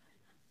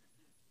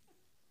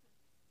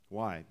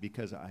 Why?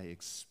 Because I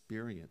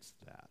experienced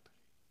that.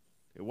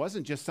 It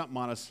wasn't just something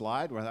on a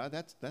slide where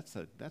that's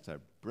a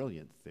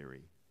brilliant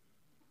theory.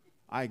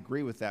 I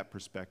agree with that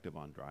perspective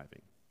on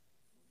driving.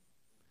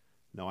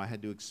 No, I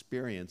had to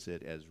experience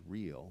it as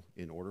real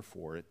in order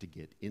for it to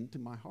get into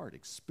my heart.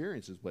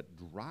 Experience is what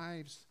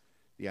drives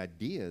the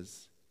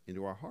ideas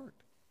into our heart.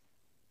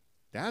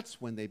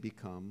 That's when they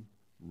become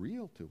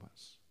real to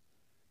us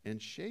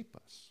and shape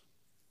us.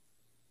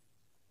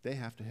 They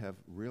have to have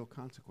real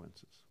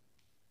consequences.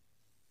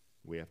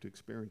 We have to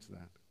experience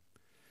that.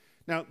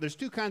 Now, there's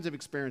two kinds of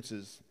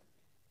experiences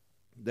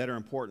that are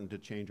important to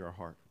change our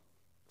heart.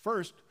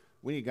 First,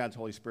 we need God's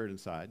Holy Spirit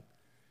inside.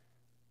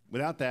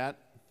 Without that,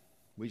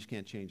 we just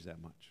can't change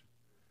that much.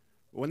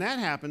 When that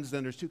happens,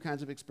 then there's two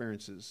kinds of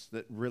experiences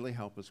that really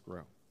help us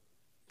grow.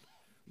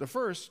 The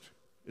first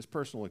is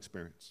personal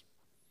experience.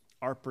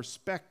 Our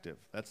perspective,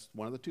 that's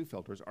one of the two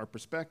filters, our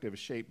perspective is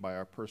shaped by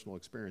our personal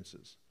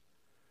experiences.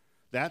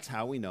 That's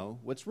how we know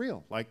what's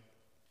real. Like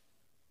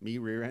me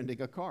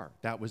rear-ending a car.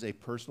 That was a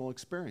personal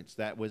experience.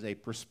 That was a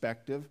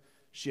perspective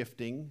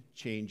shifting,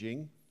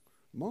 changing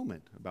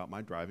moment about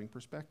my driving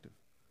perspective.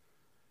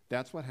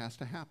 That's what has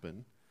to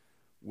happen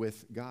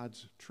with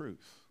God's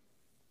truth.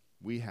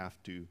 We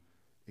have to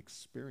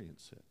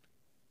experience it.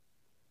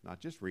 Not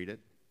just read it,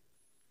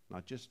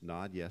 not just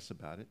nod yes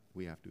about it.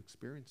 We have to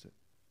experience it.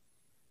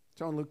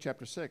 So in Luke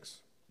chapter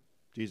 6,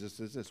 Jesus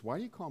says this, why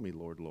do you call me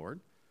Lord, Lord,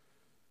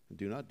 and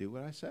do not do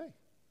what I say?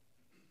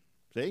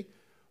 See?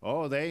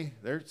 Oh,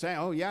 they're saying,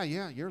 oh, yeah,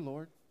 you're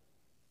Lord.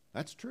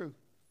 That's true.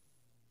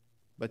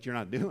 But you're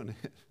not doing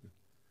it.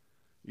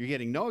 You're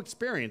getting no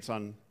experience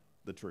on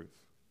the truth.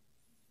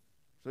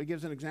 So he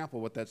gives an example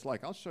of what that's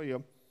like. I'll show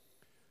you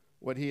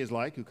what he is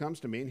like who comes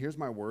to me and hears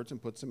my words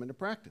and puts them into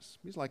practice.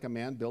 He's like a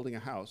man building a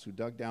house who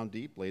dug down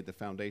deep, laid the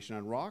foundation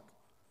on rock.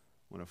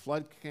 When a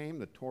flood came,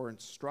 the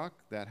torrent struck.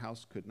 That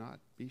house could not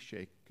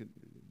shake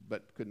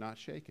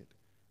it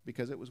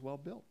because it was well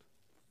built.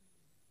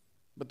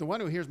 But the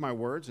one who hears my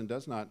words and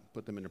does not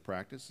put them into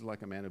practice is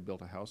like a man who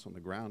built a house on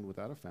the ground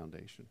without a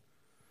foundation.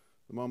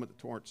 The moment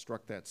the torrent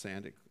struck that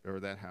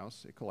that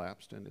house, it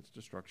collapsed and its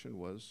destruction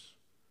was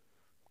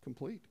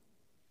complete.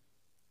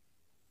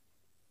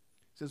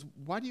 He says,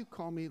 why do you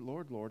call me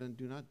Lord, Lord, and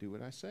do not do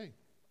what I say?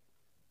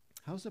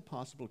 How is it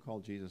possible to call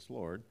Jesus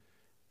Lord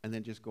and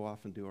then just go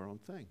off and do our own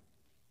thing?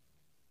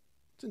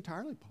 It's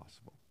entirely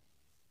possible.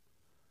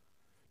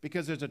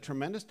 Because there's a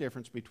tremendous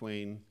difference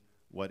between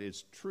what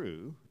is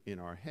true in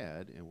our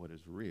head and what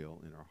is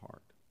real in our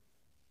heart.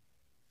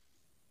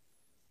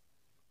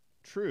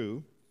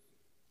 True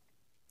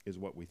is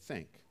what we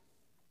think.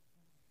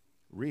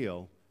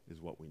 Real is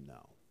what we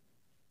know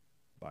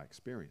by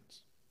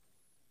experience.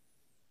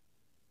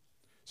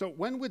 So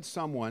when would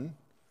someone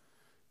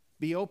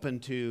be open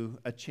to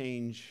a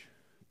change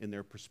in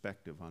their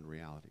perspective on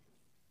reality?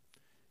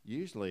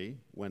 Usually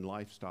when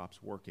life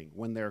stops working,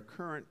 when their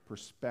current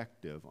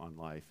perspective on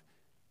life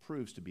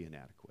proves to be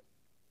inadequate.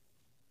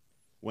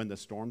 When the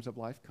storms of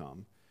life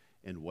come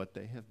and what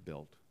they have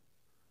built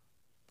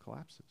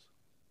collapses.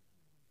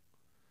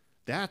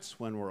 That's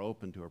when we're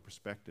open to a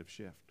perspective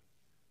shift.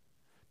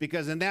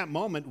 Because in that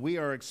moment, we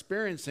are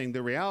experiencing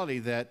the reality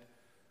that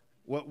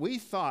what we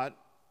thought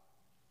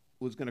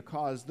was going to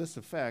cause this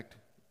effect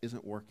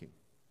isn't working.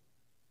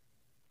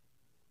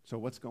 So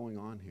what's going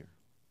on here?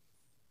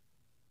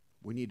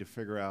 We need to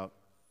figure out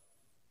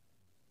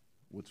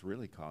what's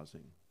really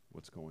causing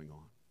what's going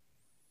on.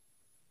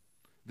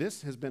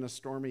 This has been a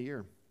stormy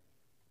year.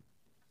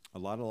 A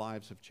lot of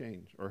lives have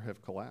changed, or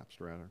have collapsed,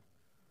 rather.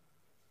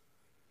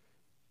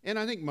 And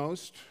I think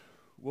most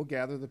will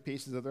gather the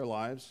pieces of their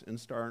lives and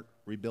start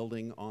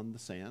rebuilding on the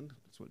sand.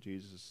 That's what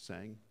Jesus is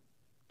saying,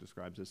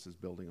 describes this as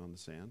building on the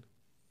sand.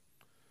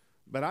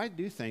 But I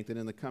do think that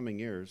in the coming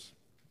years,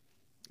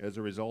 as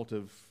a result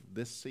of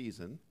this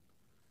season,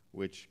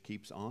 which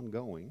keeps on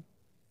going,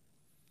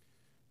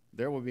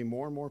 there will be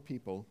more and more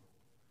people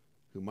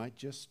who might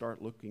just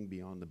start looking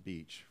beyond the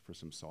beach for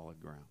some solid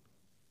ground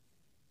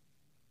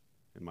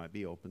and might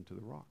be open to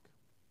the rock.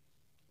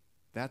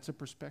 That's a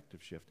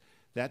perspective shift.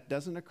 That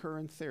doesn't occur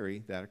in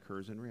theory, that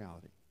occurs in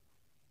reality.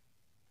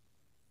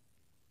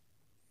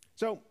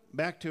 So,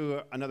 back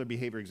to another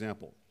behavior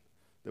example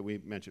that we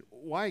mentioned.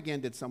 Why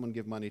again did someone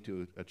give money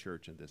to a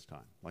church at this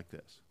time, like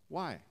this?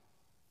 Why?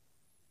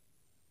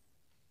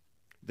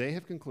 They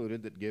have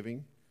concluded that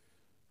giving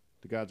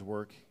to God's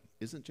work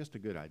isn't just a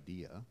good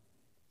idea.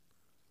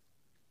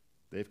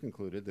 They've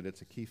concluded that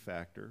it's a key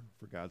factor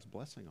for God's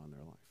blessing on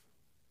their life.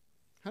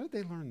 How did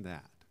they learn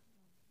that?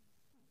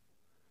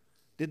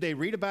 Did they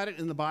read about it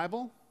in the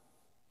Bible?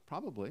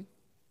 Probably.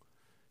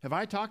 Have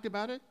I talked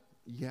about it?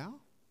 Yeah.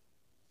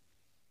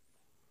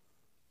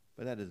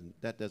 But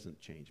that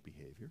doesn't change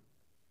behavior.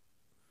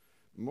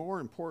 More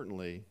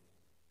importantly,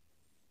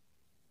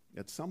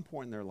 at some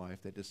point in their life,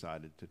 they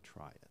decided to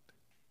try it.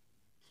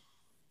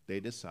 They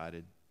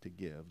decided to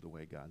give the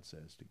way God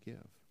says to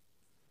give.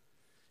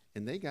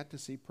 And they got to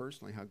see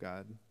personally how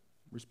God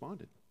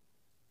responded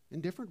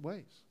in different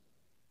ways.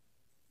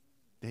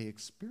 They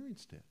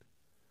experienced it.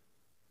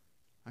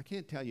 I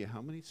can't tell you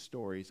how many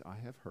stories I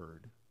have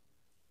heard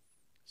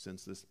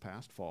since this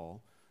past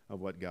fall of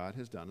what God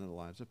has done in the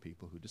lives of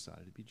people who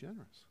decided to be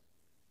generous.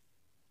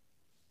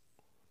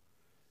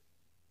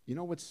 You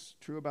know what's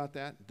true about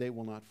that? They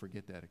will not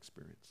forget that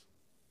experience.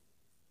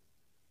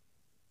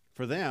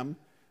 For them,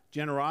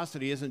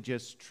 generosity isn't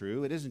just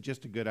true. It isn't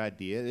just a good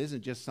idea. It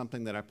isn't just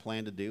something that I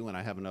plan to do when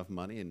I have enough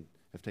money and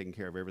have taken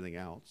care of everything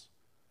else.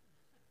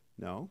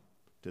 No,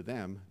 to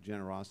them,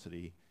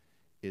 generosity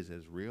is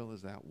as real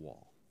as that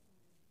wall.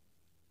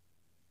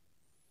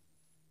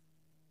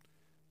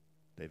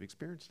 They've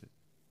experienced it.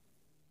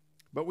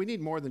 But we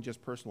need more than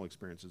just personal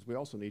experiences. We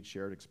also need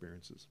shared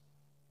experiences.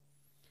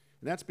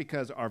 And that's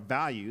because our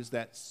values,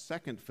 that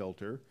second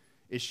filter,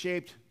 is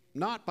shaped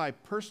not by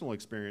personal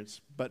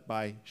experience, but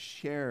by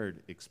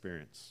shared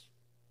experience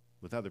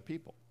with other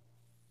people.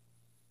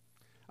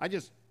 I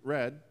just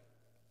read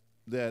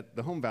that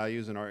the home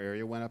values in our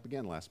area went up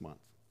again last month.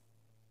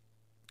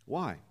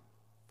 Why?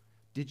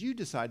 Did you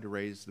decide to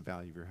raise the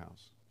value of your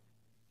house?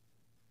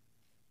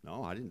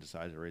 No, I didn't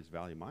decide to raise the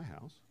value of my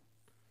house.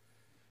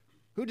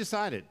 Who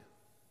decided?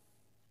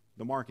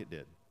 The market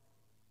did.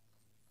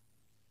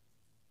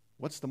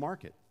 What's the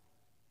market?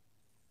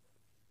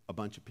 A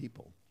bunch of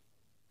people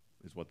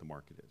is what the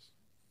market is.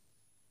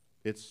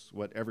 It's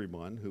what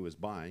everyone who is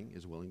buying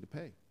is willing to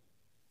pay.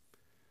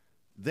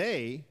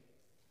 They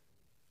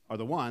are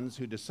the ones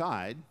who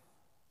decide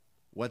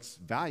what's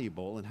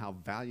valuable and how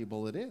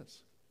valuable it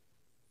is.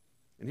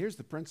 And here's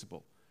the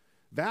principle.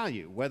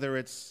 Value, whether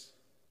it's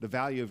the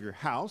value of your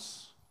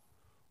house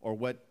or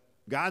what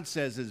God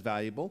says is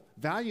valuable,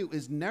 value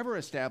is never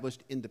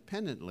established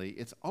independently.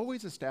 It's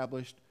always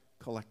established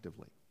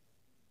collectively.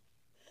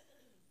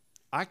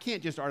 I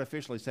can't just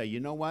artificially say, you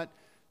know what?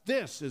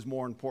 This is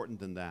more important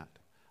than that.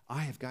 I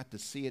have got to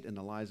see it in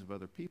the lives of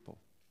other people.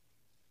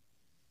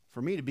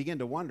 For me to begin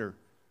to wonder,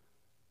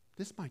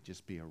 this might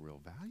just be a real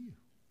value.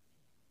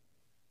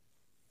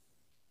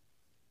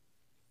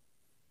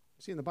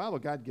 See, in the Bible,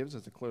 God gives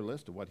us a clear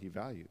list of what he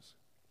values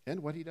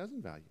and what he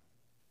doesn't value.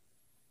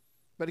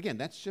 But again,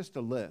 that's just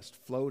a list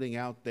floating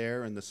out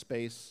there in the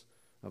space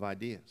of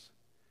ideas.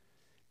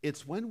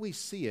 It's when we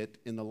see it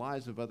in the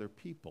lives of other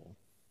people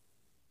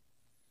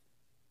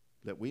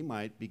that we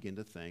might begin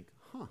to think,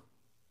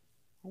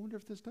 I wonder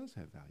if this does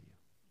have value.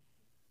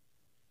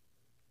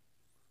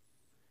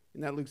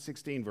 In that Luke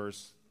 16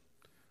 verse,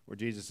 where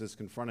Jesus is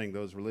confronting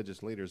those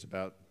religious leaders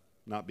about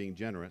not being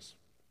generous,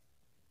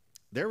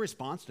 their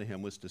response to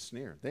him was to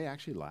sneer. They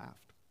actually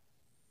laughed.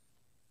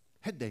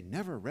 Had they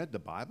never read the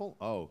Bible?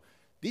 Oh,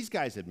 these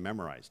guys had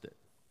memorized it.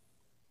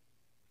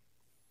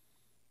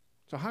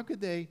 So how could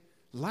they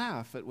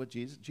laugh at what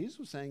Jesus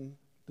was saying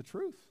the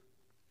truth?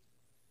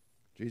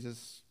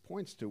 Jesus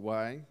points to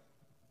why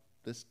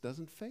this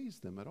doesn't faze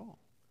them at all.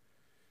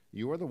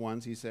 You are the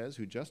ones, he says,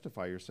 who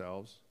justify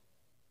yourselves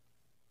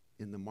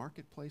in the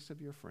marketplace of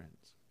your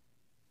friends,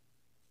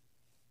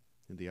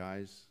 in the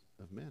eyes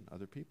of men,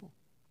 other people.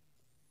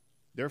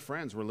 Their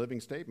friends were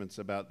living statements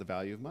about the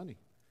value of money.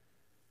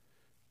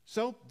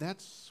 So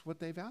that's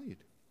what they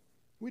valued.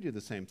 We do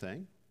the same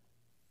thing.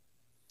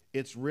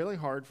 It's really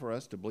hard for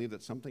us to believe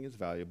that something is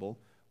valuable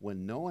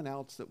when no one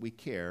else that we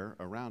care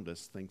around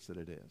us thinks that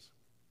it is.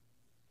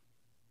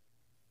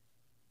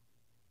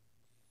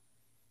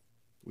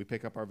 We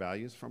pick up our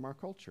values from our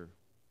culture.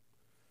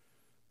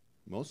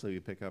 Mostly we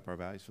pick up our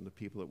values from the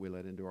people that we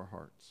let into our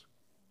hearts.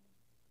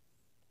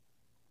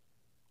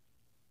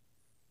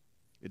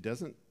 It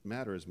doesn't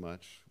matter as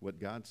much what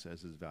God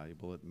says is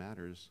valuable. It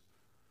matters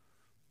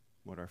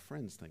what our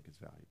friends think is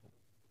valuable.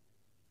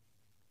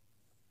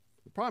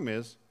 The problem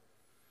is,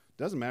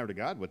 Doesn't matter to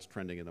God what's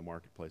trending in the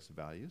marketplace of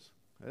values.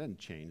 That doesn't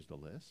change the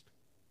list.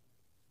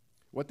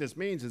 What this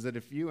means is that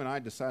if you and I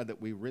decide that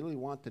we really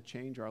want to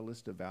change our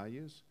list of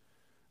values,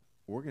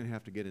 we're going to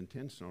have to get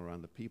intentional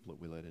around the people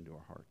that we let into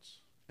our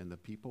hearts and the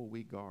people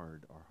we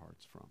guard our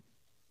hearts from.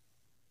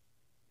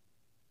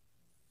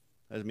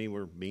 Doesn't mean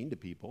we're mean to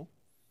people.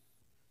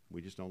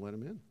 We just don't let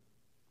them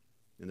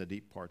in the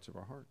deep parts of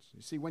our hearts.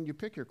 You see, when you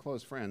pick your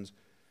close friends,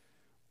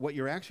 what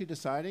you're actually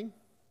deciding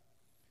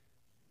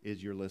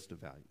is your list of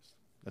values.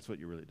 That's what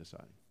you're really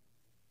deciding.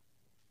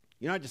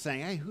 You're not just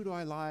saying, hey, who do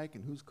I like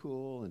and who's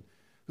cool and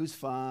who's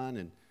fun?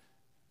 And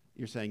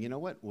you're saying, you know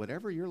what?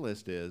 Whatever your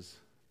list is,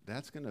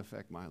 that's going to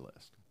affect my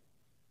list.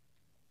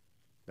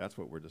 That's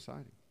what we're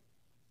deciding.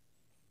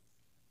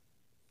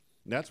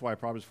 And that's why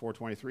Proverbs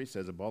 4:23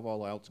 says, above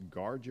all else,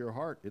 guard your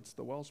heart. It's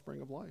the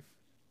wellspring of life.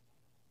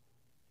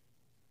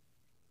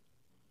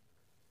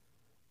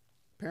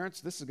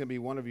 Parents, this is going to be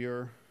one of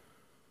your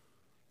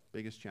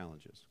biggest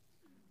challenges.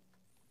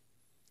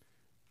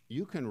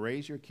 You can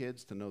raise your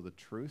kids to know the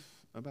truth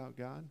about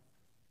God,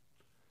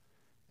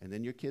 and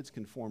then your kids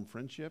can form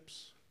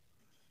friendships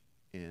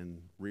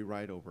and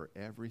rewrite over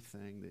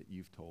everything that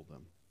you've told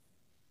them.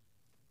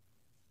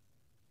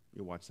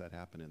 You'll watch that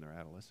happen in their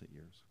adolescent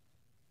years.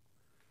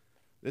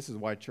 This is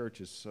why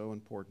church is so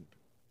important.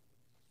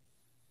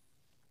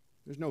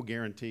 There's no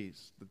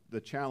guarantees.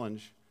 The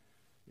challenge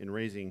in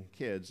raising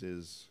kids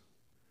is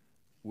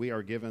we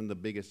are given the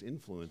biggest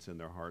influence in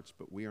their hearts,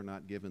 but we are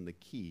not given the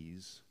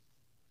keys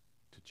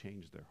to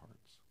change their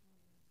hearts.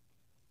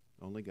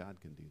 Only God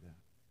can do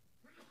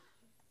that.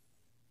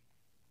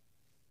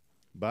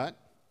 But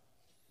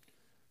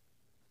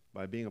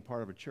by being a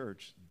part of a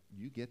church,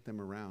 you get them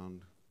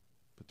around,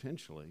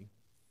 potentially,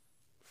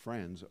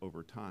 friends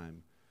over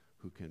time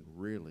who can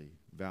really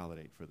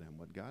validate for them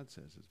what God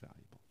says is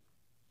valuable.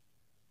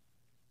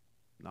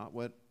 Not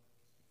what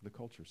the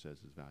culture says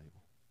is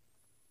valuable.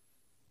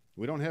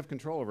 We don't have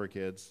control over our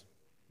kids,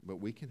 but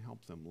we can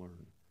help them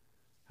learn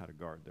how to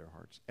guard their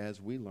hearts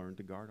as we learn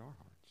to guard our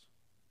hearts.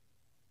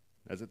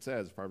 As it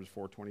says, Proverbs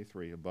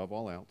 4:23, above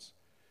all else,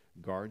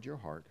 guard your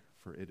heart,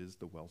 for it is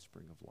the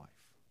wellspring of life.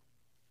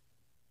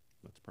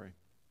 Let's pray.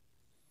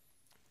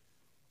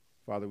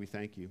 Father, we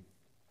thank you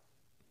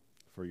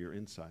for your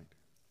insight.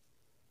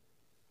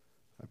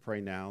 I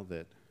pray now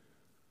that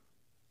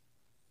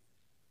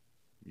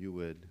you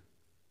would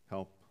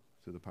help,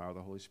 through the power of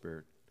the Holy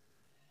Spirit,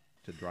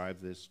 to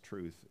drive this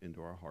truth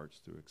into our hearts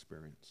through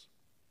experience.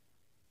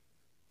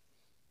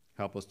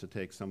 Help us to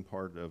take some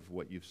part of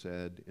what you've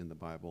said in the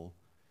Bible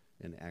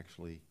and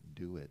actually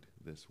do it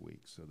this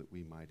week so that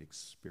we might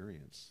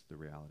experience the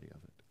reality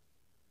of it.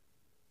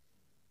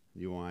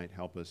 You might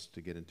help us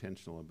to get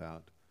intentional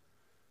about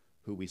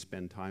who we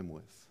spend time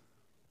with,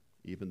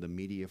 even the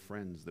media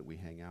friends that we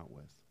hang out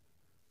with,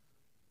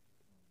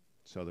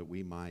 so that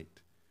we might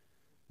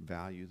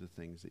value the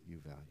things that you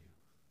value.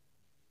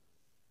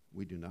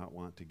 We do not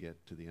want to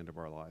get to the end of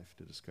our life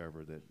to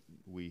discover that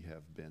we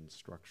have been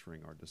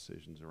structuring our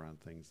decisions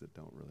around things that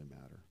don't really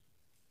matter.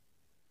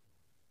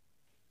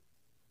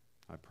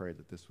 I pray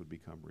that this would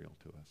become real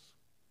to us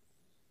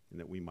and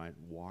that we might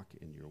walk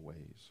in your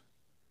ways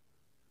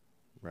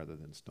rather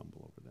than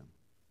stumble over them.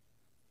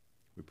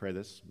 We pray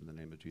this in the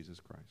name of Jesus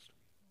Christ.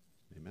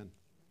 Amen.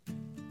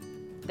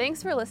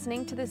 Thanks for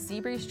listening to the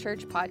Seabreeze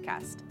Church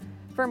podcast.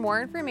 For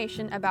more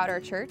information about our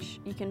church,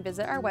 you can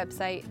visit our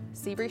website,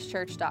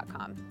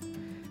 seabreezechurch.com.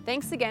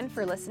 Thanks again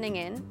for listening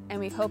in, and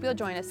we hope you'll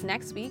join us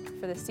next week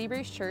for the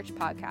Seabreeze Church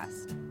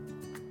podcast.